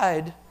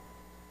hide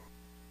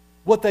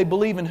what they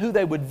believe and who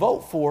they would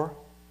vote for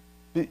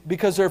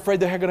because they're afraid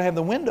they're going to have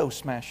the window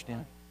smashed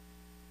in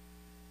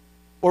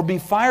or be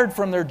fired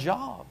from their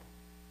job.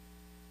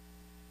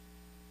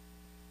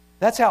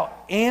 That's how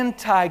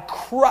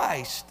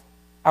anti-Christ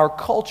our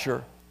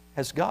culture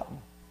has gotten.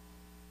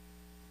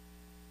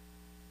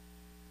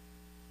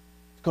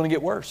 It's going to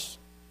get worse.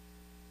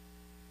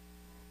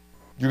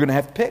 You're going to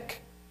have to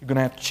pick. You're going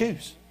to have to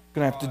choose.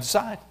 You're going to have to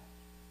decide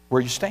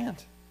where you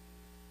stand.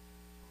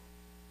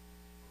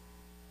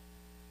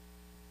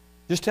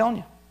 Just telling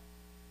you.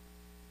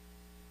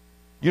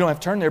 You don't have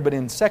to turn there, but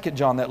in 2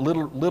 John, that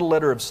little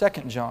letter of 2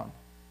 John,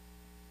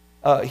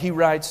 he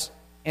writes,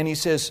 and he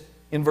says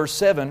in verse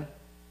 7,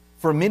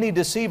 for many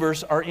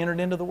deceivers are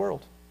entered into the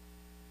world,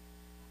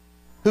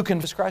 who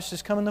confess Christ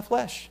has come in the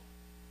flesh.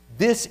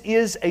 This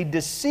is a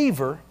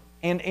deceiver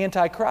and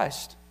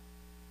antichrist.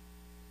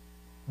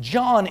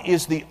 John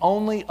is the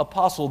only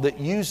apostle that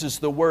uses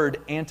the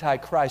word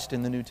antichrist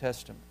in the New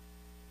Testament.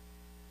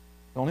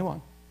 The only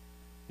one.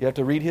 You have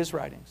to read his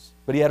writings.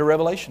 But he had a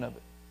revelation of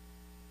it,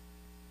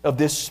 of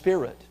this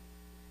spirit.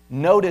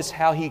 Notice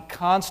how he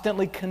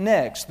constantly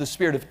connects the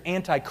spirit of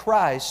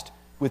antichrist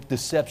with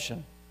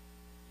deception.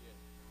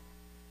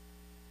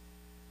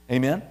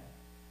 Amen?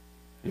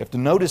 You have to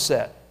notice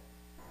that.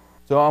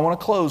 So I want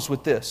to close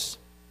with this.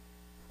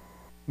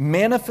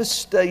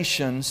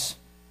 Manifestations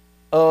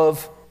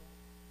of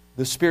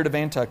the spirit of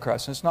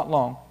Antichrist. And it's not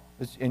long.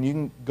 And you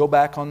can go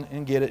back on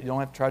and get it. You don't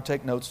have to try to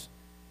take notes.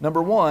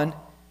 Number one,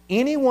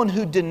 anyone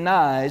who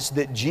denies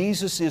that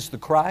Jesus is the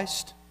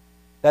Christ,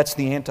 that's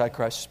the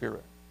Antichrist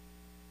spirit.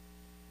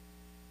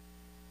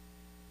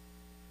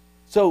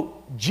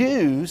 So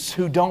Jews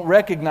who don't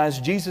recognize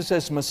Jesus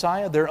as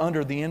Messiah, they're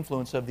under the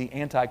influence of the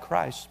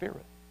Antichrist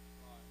spirit.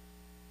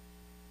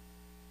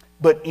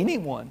 But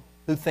anyone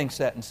who thinks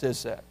that and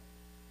says that,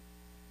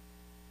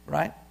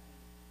 right?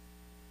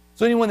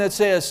 So anyone that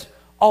says,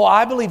 oh,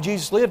 I believe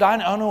Jesus lived, I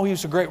know he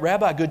was a great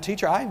rabbi, a good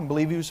teacher, I even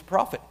believe he was a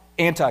prophet.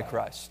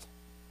 Antichrist.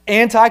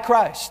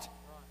 Antichrist.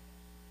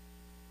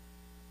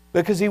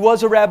 Because he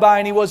was a rabbi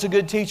and he was a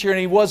good teacher and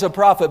he was a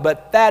prophet,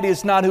 but that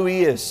is not who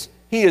he is.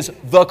 He is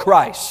the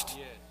Christ.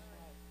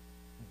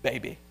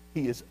 Baby,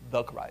 he is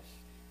the Christ.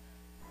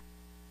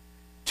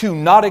 To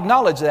not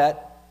acknowledge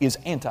that is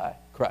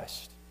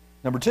Antichrist.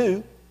 Number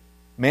two,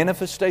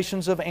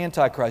 manifestations of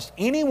Antichrist.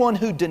 Anyone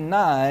who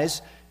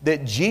denies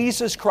that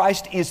Jesus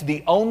Christ is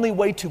the only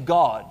way to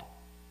God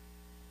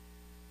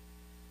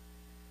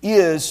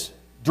is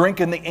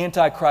drinking the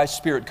Antichrist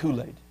spirit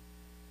Kool-Aid.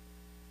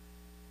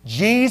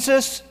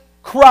 Jesus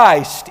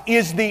Christ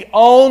is the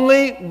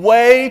only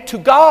way to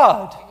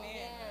God.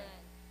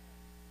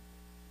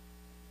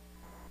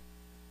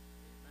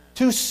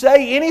 To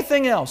say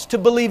anything else, to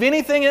believe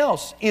anything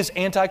else is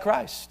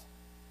Antichrist.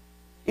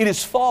 It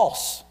is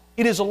false.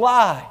 It is a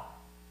lie.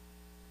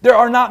 There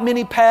are not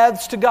many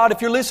paths to God.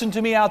 If you're listening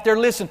to me out there,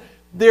 listen.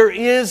 There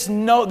is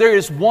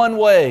one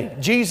way.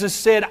 Jesus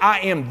said,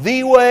 I am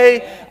the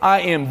way, I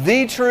am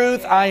the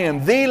truth, I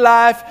am the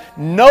life.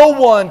 No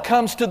one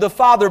comes to the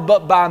Father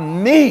but by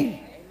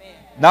me.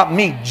 Not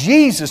me,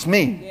 Jesus,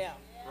 me.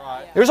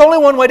 There's only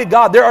one way to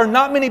God. There are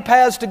not many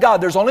paths to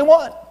God. There's only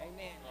one.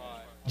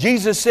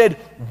 Jesus said,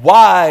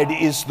 wide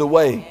is the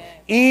way.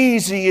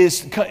 Easy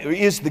is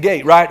the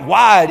gate, right?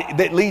 Wide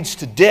that leads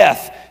to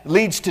death,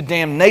 leads to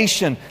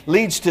damnation,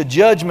 leads to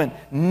judgment.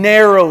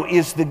 Narrow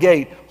is the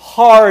gate.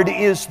 Hard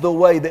is the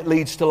way that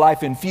leads to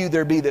life, and few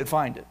there be that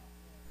find it.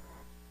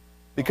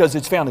 Because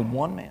it's found in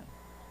one man,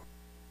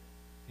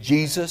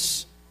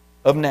 Jesus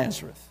of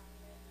Nazareth.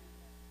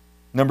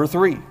 Number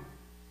 3,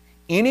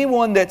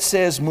 anyone that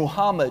says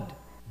Muhammad,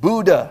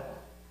 Buddha,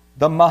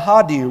 the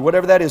Mahdi, or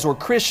whatever that is, or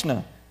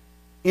Krishna,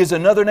 is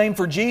another name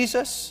for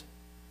Jesus,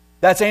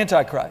 that's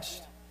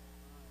Antichrist.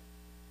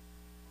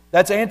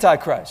 That's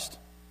Antichrist.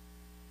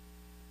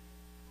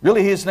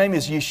 Really, his name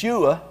is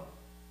Yeshua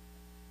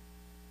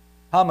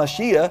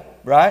HaMashiach,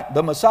 right?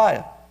 The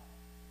Messiah.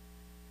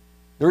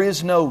 There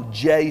is no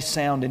J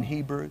sound in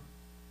Hebrew.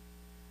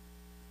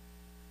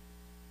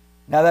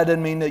 Now, that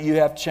doesn't mean that you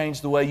have to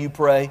change the way you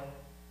pray.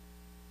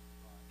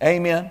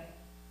 Amen.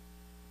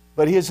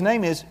 But his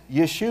name is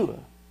Yeshua.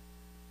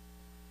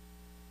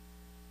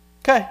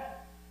 Okay.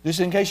 Just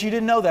in case you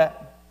didn't know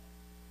that.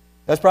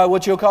 That's probably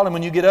what you'll call him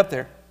when you get up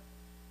there.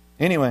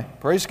 Anyway,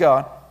 praise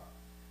God.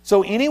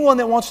 So anyone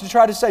that wants to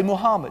try to say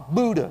Muhammad,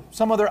 Buddha,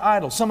 some other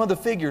idol, some other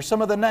figure,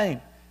 some other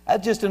name,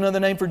 that's just another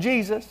name for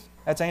Jesus.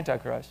 That's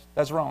Antichrist.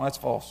 That's wrong. That's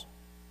false.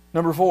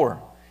 Number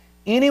 4,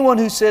 anyone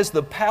who says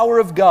the power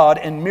of God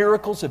and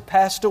miracles have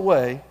passed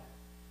away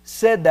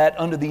said that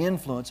under the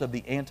influence of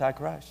the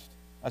Antichrist.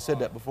 I said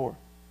that before.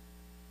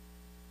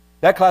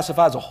 That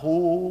classifies a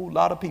whole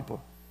lot of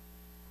people.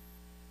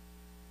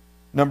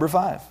 Number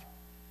 5,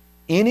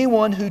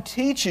 anyone who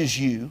teaches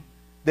you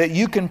that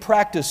you can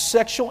practice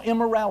sexual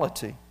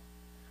immorality,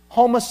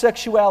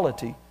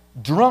 homosexuality,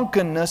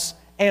 drunkenness,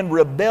 and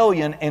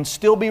rebellion and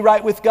still be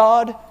right with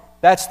God,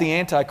 that's the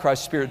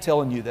Antichrist spirit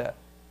telling you that.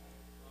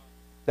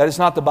 That is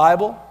not the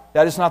Bible.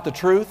 That is not the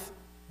truth.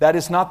 That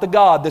is not the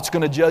God that's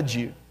going to judge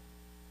you.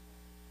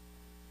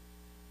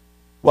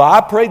 Well,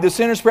 I prayed the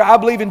sinner's prayer. I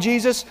believe in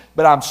Jesus,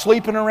 but I'm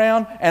sleeping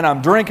around and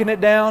I'm drinking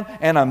it down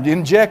and I'm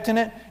injecting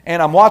it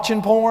and I'm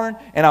watching porn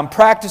and I'm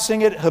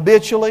practicing it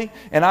habitually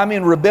and I'm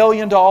in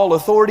rebellion to all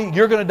authority.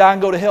 You're going to die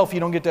and go to hell if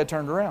you don't get that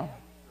turned around.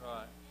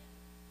 Right.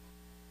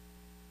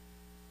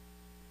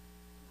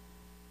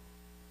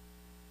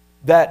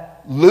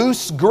 That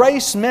loose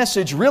grace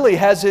message really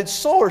has its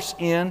source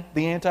in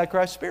the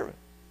Antichrist spirit.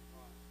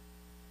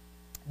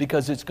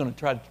 Because it's going to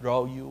try to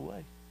draw you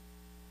away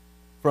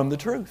from the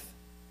truth.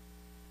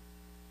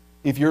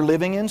 If you're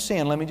living in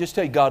sin, let me just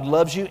tell you, God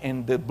loves you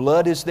and the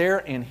blood is there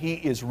and He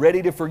is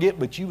ready to forgive,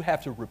 but you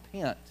have to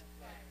repent.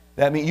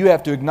 That means you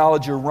have to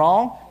acknowledge you're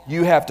wrong.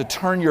 You have to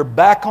turn your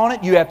back on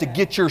it. You have to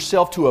get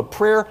yourself to a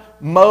prayer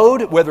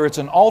mode, whether it's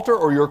an altar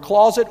or your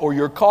closet or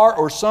your car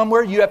or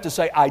somewhere. You have to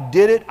say, I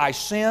did it, I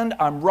sinned,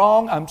 I'm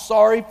wrong, I'm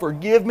sorry,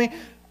 forgive me.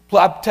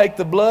 I take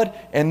the blood,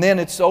 and then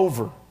it's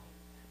over.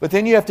 But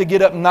then you have to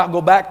get up and not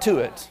go back to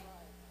it.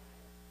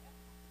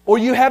 Or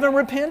you haven't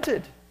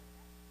repented.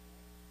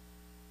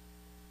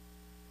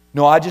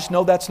 No, I just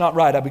know that's not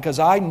right. Because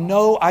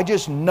I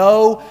just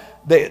know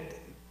that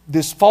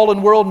this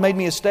fallen world made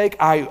me a mistake.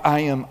 I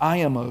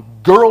am a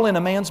girl in a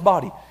man's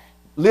body.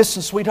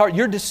 Listen, sweetheart,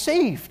 you're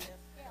deceived.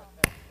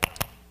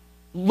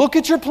 Look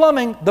at your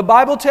plumbing. The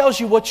Bible tells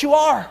you what you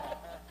are.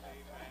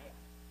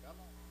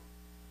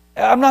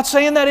 I'm not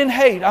saying that in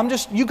hate.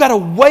 You got to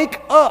wake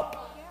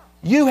up.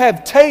 You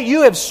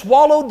have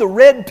swallowed the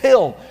red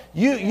pill.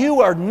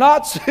 You are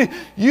not.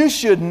 You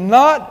should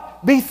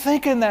not be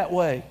thinking that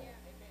way.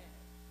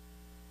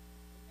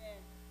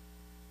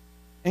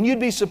 And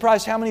you'd be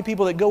surprised how many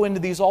people that go into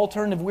these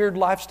alternative weird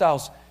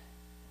lifestyles,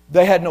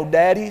 they had no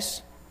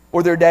daddies,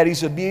 or their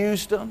daddies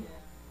abused them,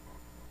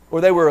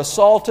 or they were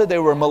assaulted, they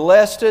were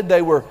molested,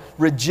 they were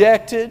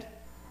rejected.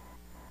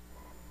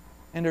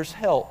 And there's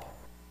help.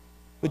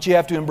 But you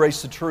have to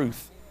embrace the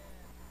truth.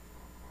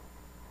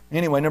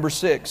 Anyway, number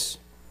 6.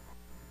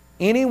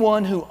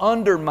 Anyone who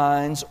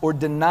undermines or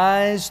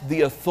denies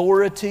the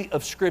authority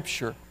of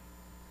Scripture,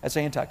 that's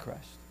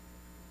Antichrist.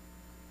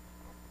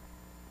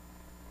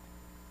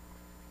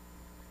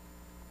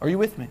 Are you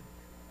with me?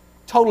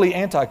 Totally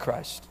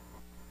Antichrist.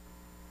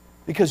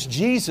 Because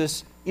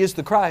Jesus is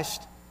the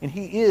Christ and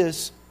He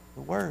is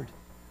the Word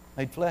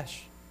made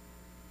flesh.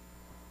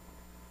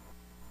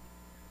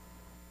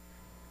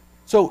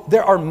 So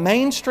there are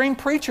mainstream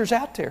preachers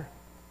out there.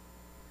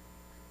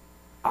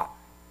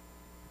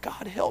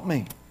 God help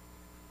me.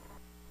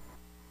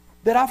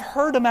 That I've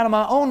heard them out of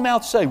my own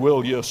mouth say,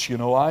 well, yes,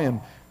 I am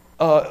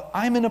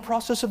I'm in a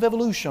process of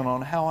evolution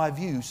on how I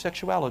view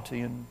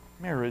sexuality and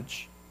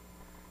marriage.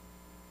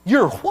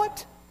 You're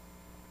what?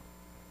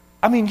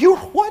 I mean, you're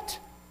what?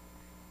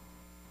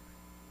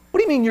 What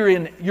do you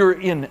mean you're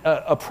in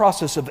a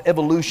process of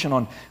evolution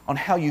on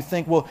how you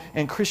think? Well,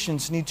 and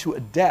Christians need to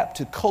adapt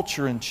to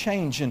culture and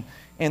change, and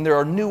there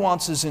are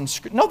nuances in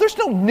Scripture. No, there's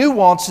no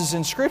nuances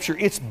in Scripture.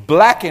 It's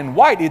black and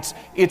white.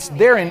 It's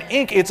there in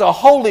ink. It's a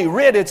holy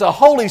writ. It's a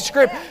holy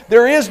script.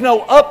 There is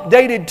no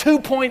updated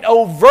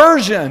 2.0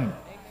 version.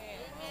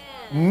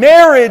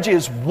 Marriage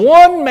is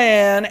one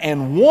man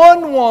and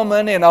one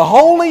woman in a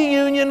holy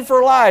union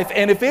for life.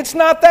 And if it's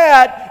not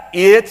that,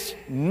 it's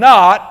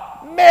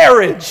not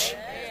marriage.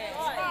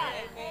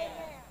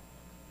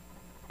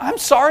 I'm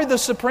sorry the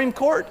Supreme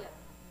Court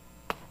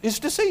is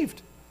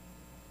deceived.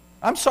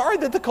 I'm sorry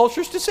that the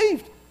culture is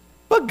deceived.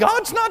 But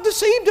God's not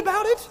deceived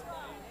about it.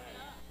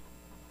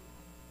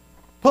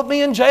 Put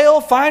me in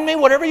jail, fine me,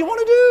 whatever you want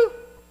to do.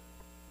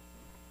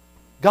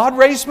 God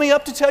raised me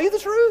up to tell you the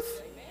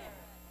truth.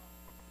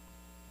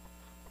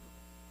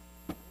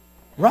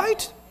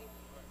 Right?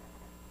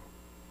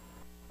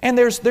 And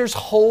there's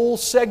whole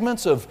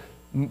segments of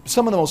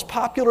some of the most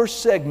popular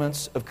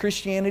segments of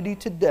Christianity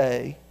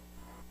today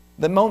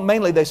that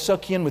mainly they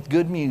suck you in with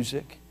good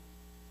music,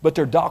 but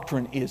their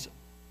doctrine is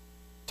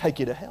take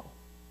you to hell.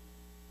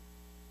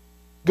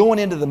 Going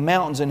into the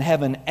mountains and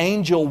having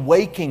angel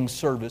waking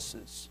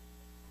services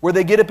where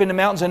they get up in the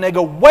mountains and they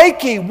go,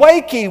 wakey,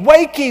 wakey,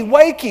 wakey,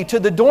 wakey to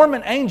the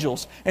dormant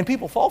angels. And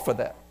people fall for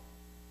that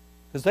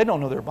because they don't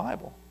know their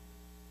Bible.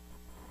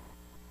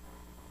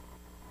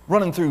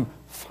 Running through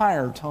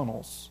fire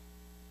tunnels,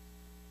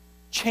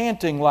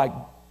 chanting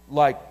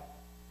like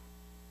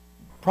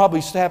probably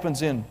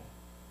happens in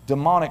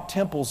demonic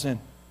temples, and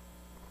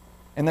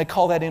they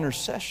call that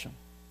intercession.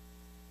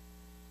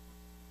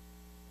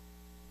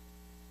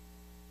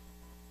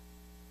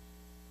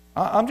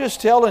 I'm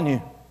just telling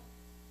you,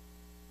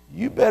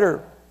 you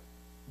better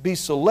be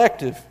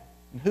selective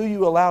in who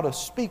you allow to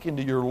speak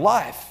into your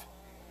life.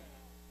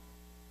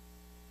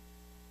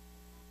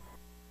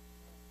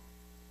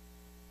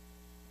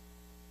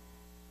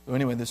 So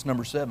anyway, this is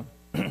number 7.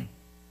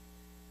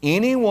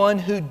 Anyone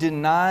who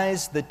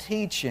denies the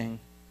teaching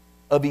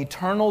of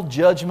eternal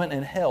judgment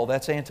and hell,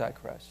 that's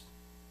Antichrist.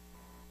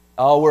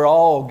 Oh, we're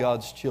all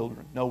God's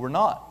children. No, we're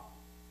not.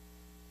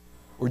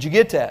 Where'd you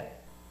get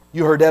that?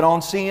 You heard that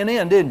on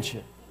CNN, didn't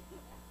you?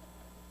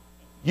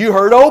 You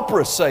heard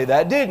Oprah say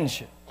that,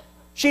 didn't you?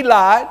 She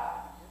lied.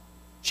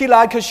 She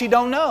lied because she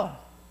don't know.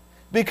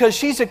 Because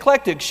she's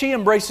eclectic. She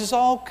embraces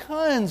all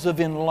kinds of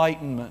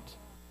enlightenment.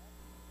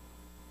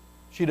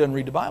 She doesn't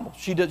read the Bible.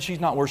 She's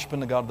not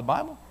worshiping the God of the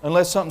Bible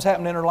unless something's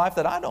happened in her life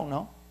that I don't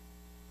know.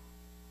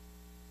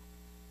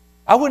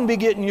 I wouldn't be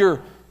getting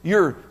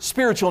your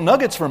spiritual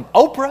nuggets from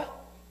Oprah.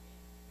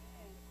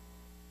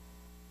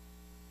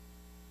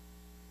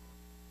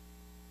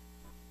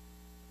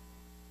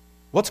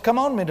 What's come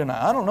on me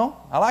tonight? I don't know.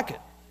 I like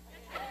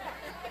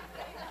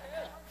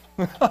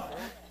it.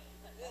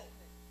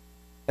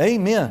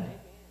 Amen.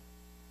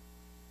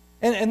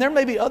 And there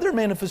may be other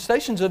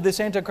manifestations of this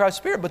Antichrist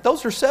spirit, but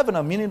those are 7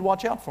 of them. You need to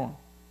watch out for them.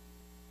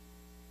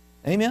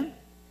 Amen?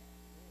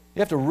 You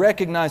have to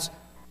recognize,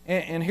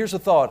 and here's a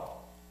thought.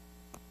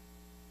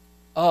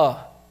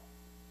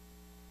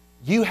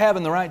 You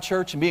having the right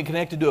church and being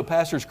connected to a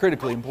pastor is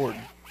critically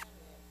important.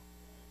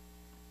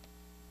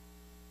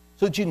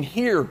 So that you can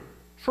hear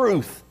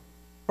truth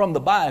from the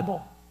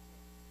Bible.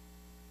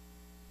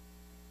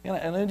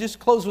 And then just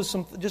close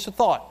with just a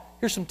thought.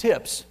 Here's some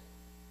tips.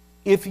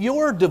 If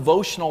your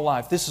devotional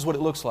life, this is what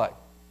it looks like.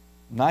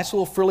 Nice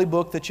little frilly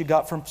book that you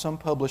got from some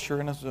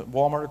publisher in a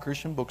Walmart or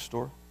Christian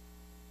bookstore.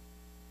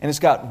 And it's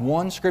got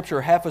one scripture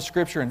or half a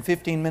scripture and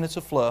 15 minutes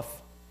of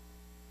fluff.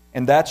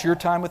 And that's your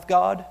time with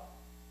God.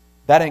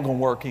 That ain't going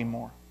to work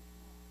anymore.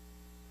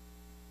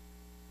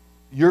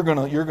 You're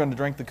going to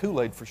drink the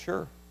Kool-Aid for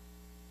sure.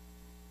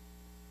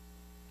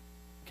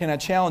 Can I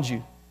challenge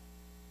you?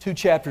 2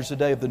 chapters a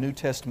day of the New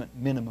Testament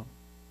minimum.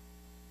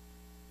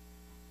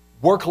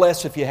 Work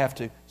less if you have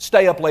to.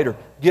 Stay up later.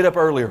 Get up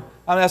earlier.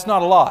 I mean, that's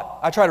not a lot.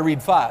 I try to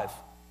read 5.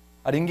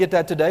 I didn't get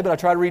that today, but I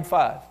try to read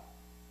 5.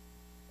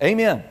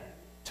 Amen.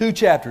 2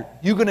 chapters.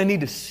 You're going to need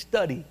to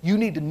study. You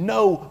need to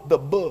know the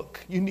book.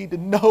 You need to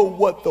know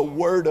what the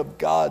Word of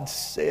God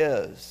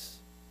says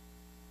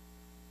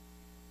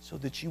so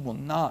that you will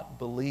not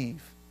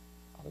believe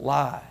a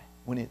lie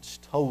when it's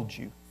told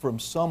you from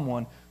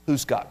someone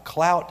who's got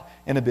clout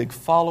and a big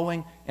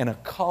following and a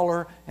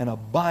collar and a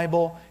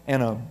Bible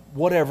and a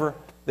whatever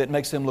that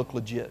makes them look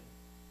legit.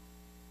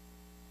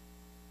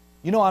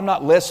 You know, I'm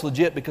not less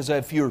legit because I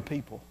have fewer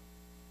people.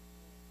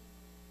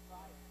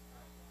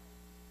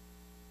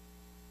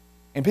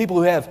 And people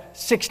who have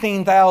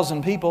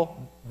 16,000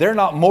 people, they're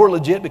not more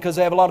legit because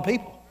they have a lot of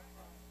people.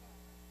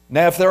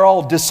 Now, if they're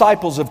all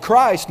disciples of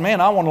Christ, man,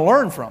 I want to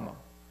learn from them.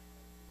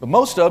 But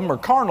most of them are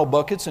carnal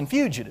buckets and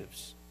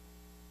fugitives.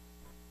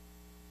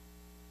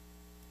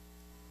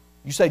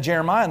 You say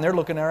Jeremiah, and they're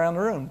looking around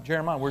the room.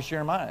 Jeremiah, where's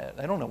Jeremiah at?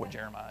 They don't know what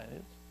Jeremiah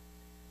is.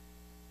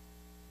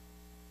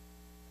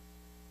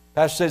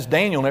 Pastor says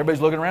Daniel, and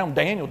everybody's looking around.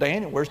 Daniel,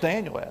 where's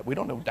Daniel at? We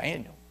don't know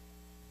Daniel.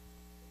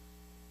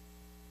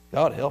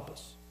 God help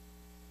us.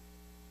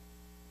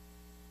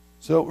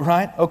 So,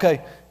 right?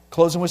 Okay,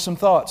 closing with some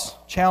thoughts.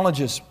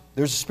 Challenges.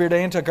 There's a spirit of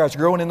Antichrist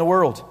growing in the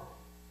world.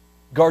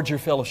 Guard your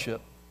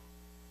fellowship.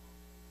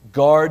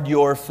 Guard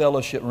your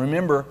fellowship.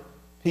 Remember,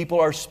 people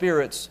are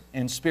spirits,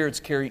 and spirits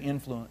carry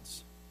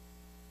influence.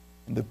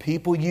 And the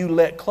people you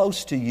let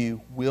close to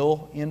you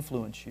will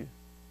influence you.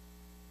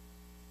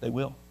 They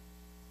will.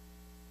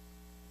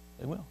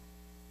 They will.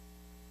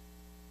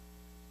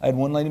 I had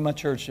one lady in my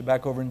church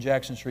back over in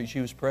Jackson Street. She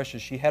was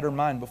precious. She had her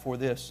mind before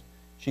this.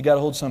 She got a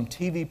hold of some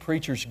TV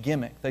preacher's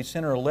gimmick. They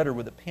sent her a letter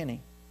with a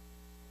penny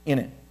in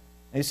it.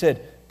 They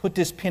said, put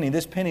this penny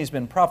has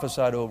been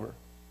prophesied over.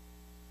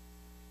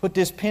 Put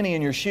this penny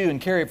in your shoe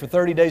and carry it for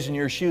 30 days in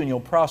your shoe and you'll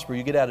prosper.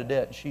 You get out of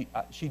debt.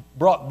 She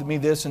brought me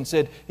this and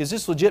said, is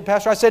this legit,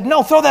 Pastor? I said,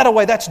 no, throw that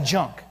away. That's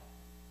junk.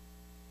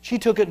 She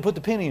took it and put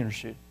the penny in her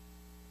shoe.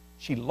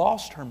 She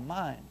lost her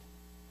mind.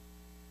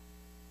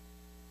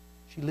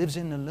 She lives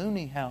in the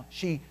loony house.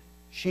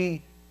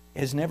 She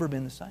has never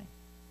been the same.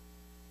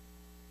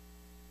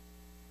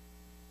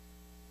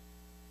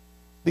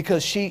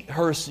 Because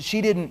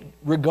she didn't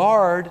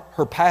regard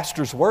her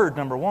pastor's word,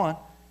 number one.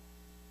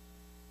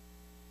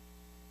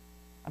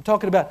 I'm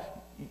talking about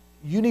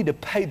you need to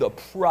pay the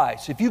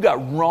price. If you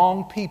got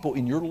wrong people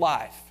in your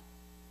life,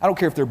 I don't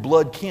care if they're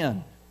blood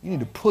kin, you need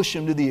to push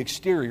them to the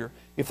exterior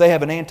if they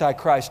have an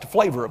Antichrist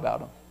flavor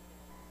about them.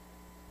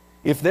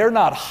 If they're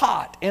not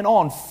hot and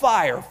on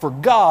fire for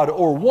God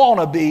or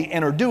want to be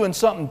and are doing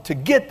something to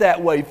get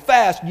that way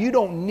fast, you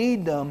don't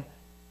need them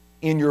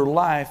in your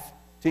life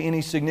to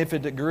any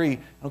significant degree. I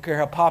don't care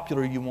how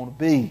popular you want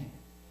to be.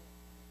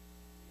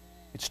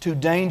 It's too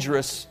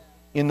dangerous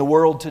in the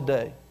world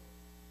today.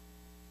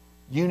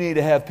 You need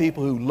to have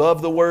people who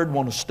love the Word,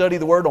 want to study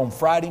the Word on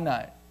Friday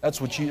night. Let's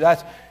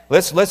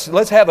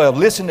have a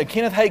listen to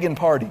Kenneth Hagin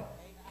party.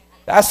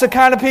 That's the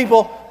kind of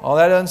people. Oh,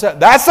 that doesn't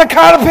sound. That's the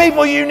kind of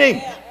people you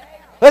need.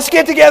 Let's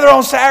get together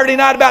on Saturday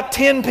night about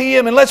 10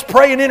 p.m. and let's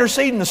pray and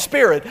intercede in the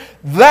Spirit.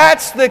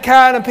 That's the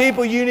kind of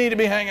people you need to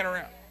be hanging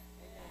around.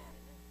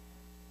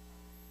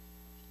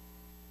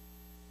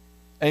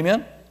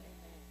 Amen?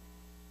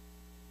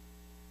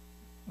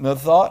 Another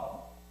thought?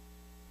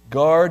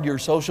 Guard your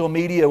social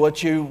media,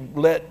 what you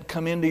let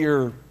come into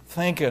your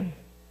thinking.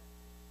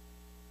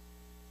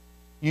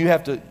 You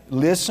have to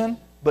listen,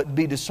 but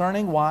be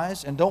discerning,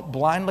 wise, and don't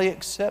blindly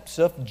accept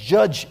stuff.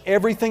 Judge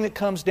everything that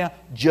comes down.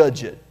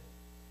 Judge it.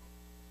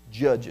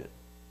 Judge it.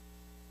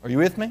 Are you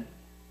with me?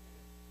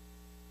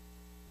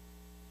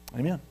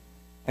 Amen.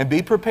 And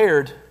be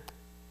prepared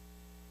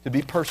to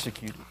be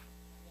persecuted.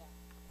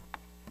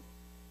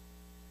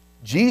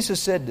 Jesus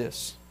said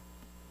this.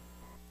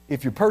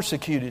 If you're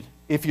persecuted,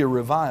 if you're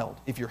reviled,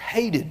 if you're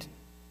hated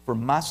for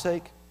my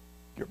sake,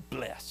 you're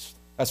blessed.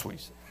 That's what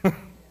he said.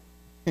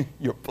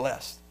 You're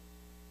blessed.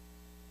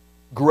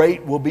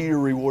 Great will be your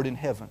reward in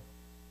heaven.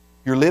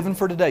 You're living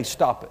for today,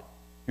 stop it.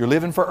 You're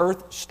living for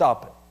earth,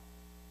 stop it.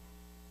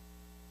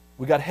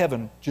 We got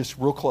heaven just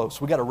real close.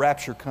 We got a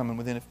rapture coming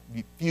within a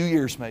few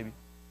years maybe.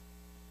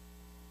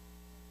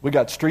 We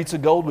got streets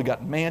of gold, we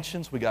got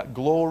mansions, we got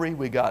glory,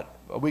 we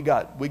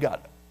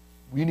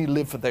need to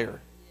live for there.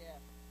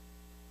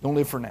 Don't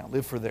live for now,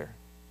 live for there.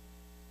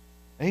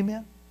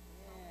 Amen?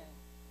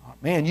 Oh,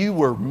 man, you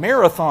were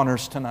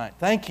marathoners tonight.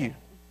 Thank you.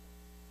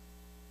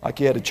 Like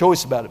you had a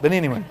choice about it. But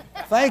anyway,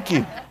 thank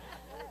you.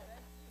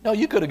 No,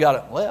 you could have got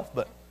it and left,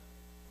 but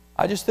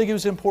I just think it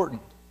was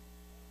important.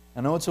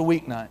 I know it's a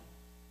weeknight.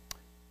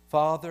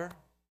 Father,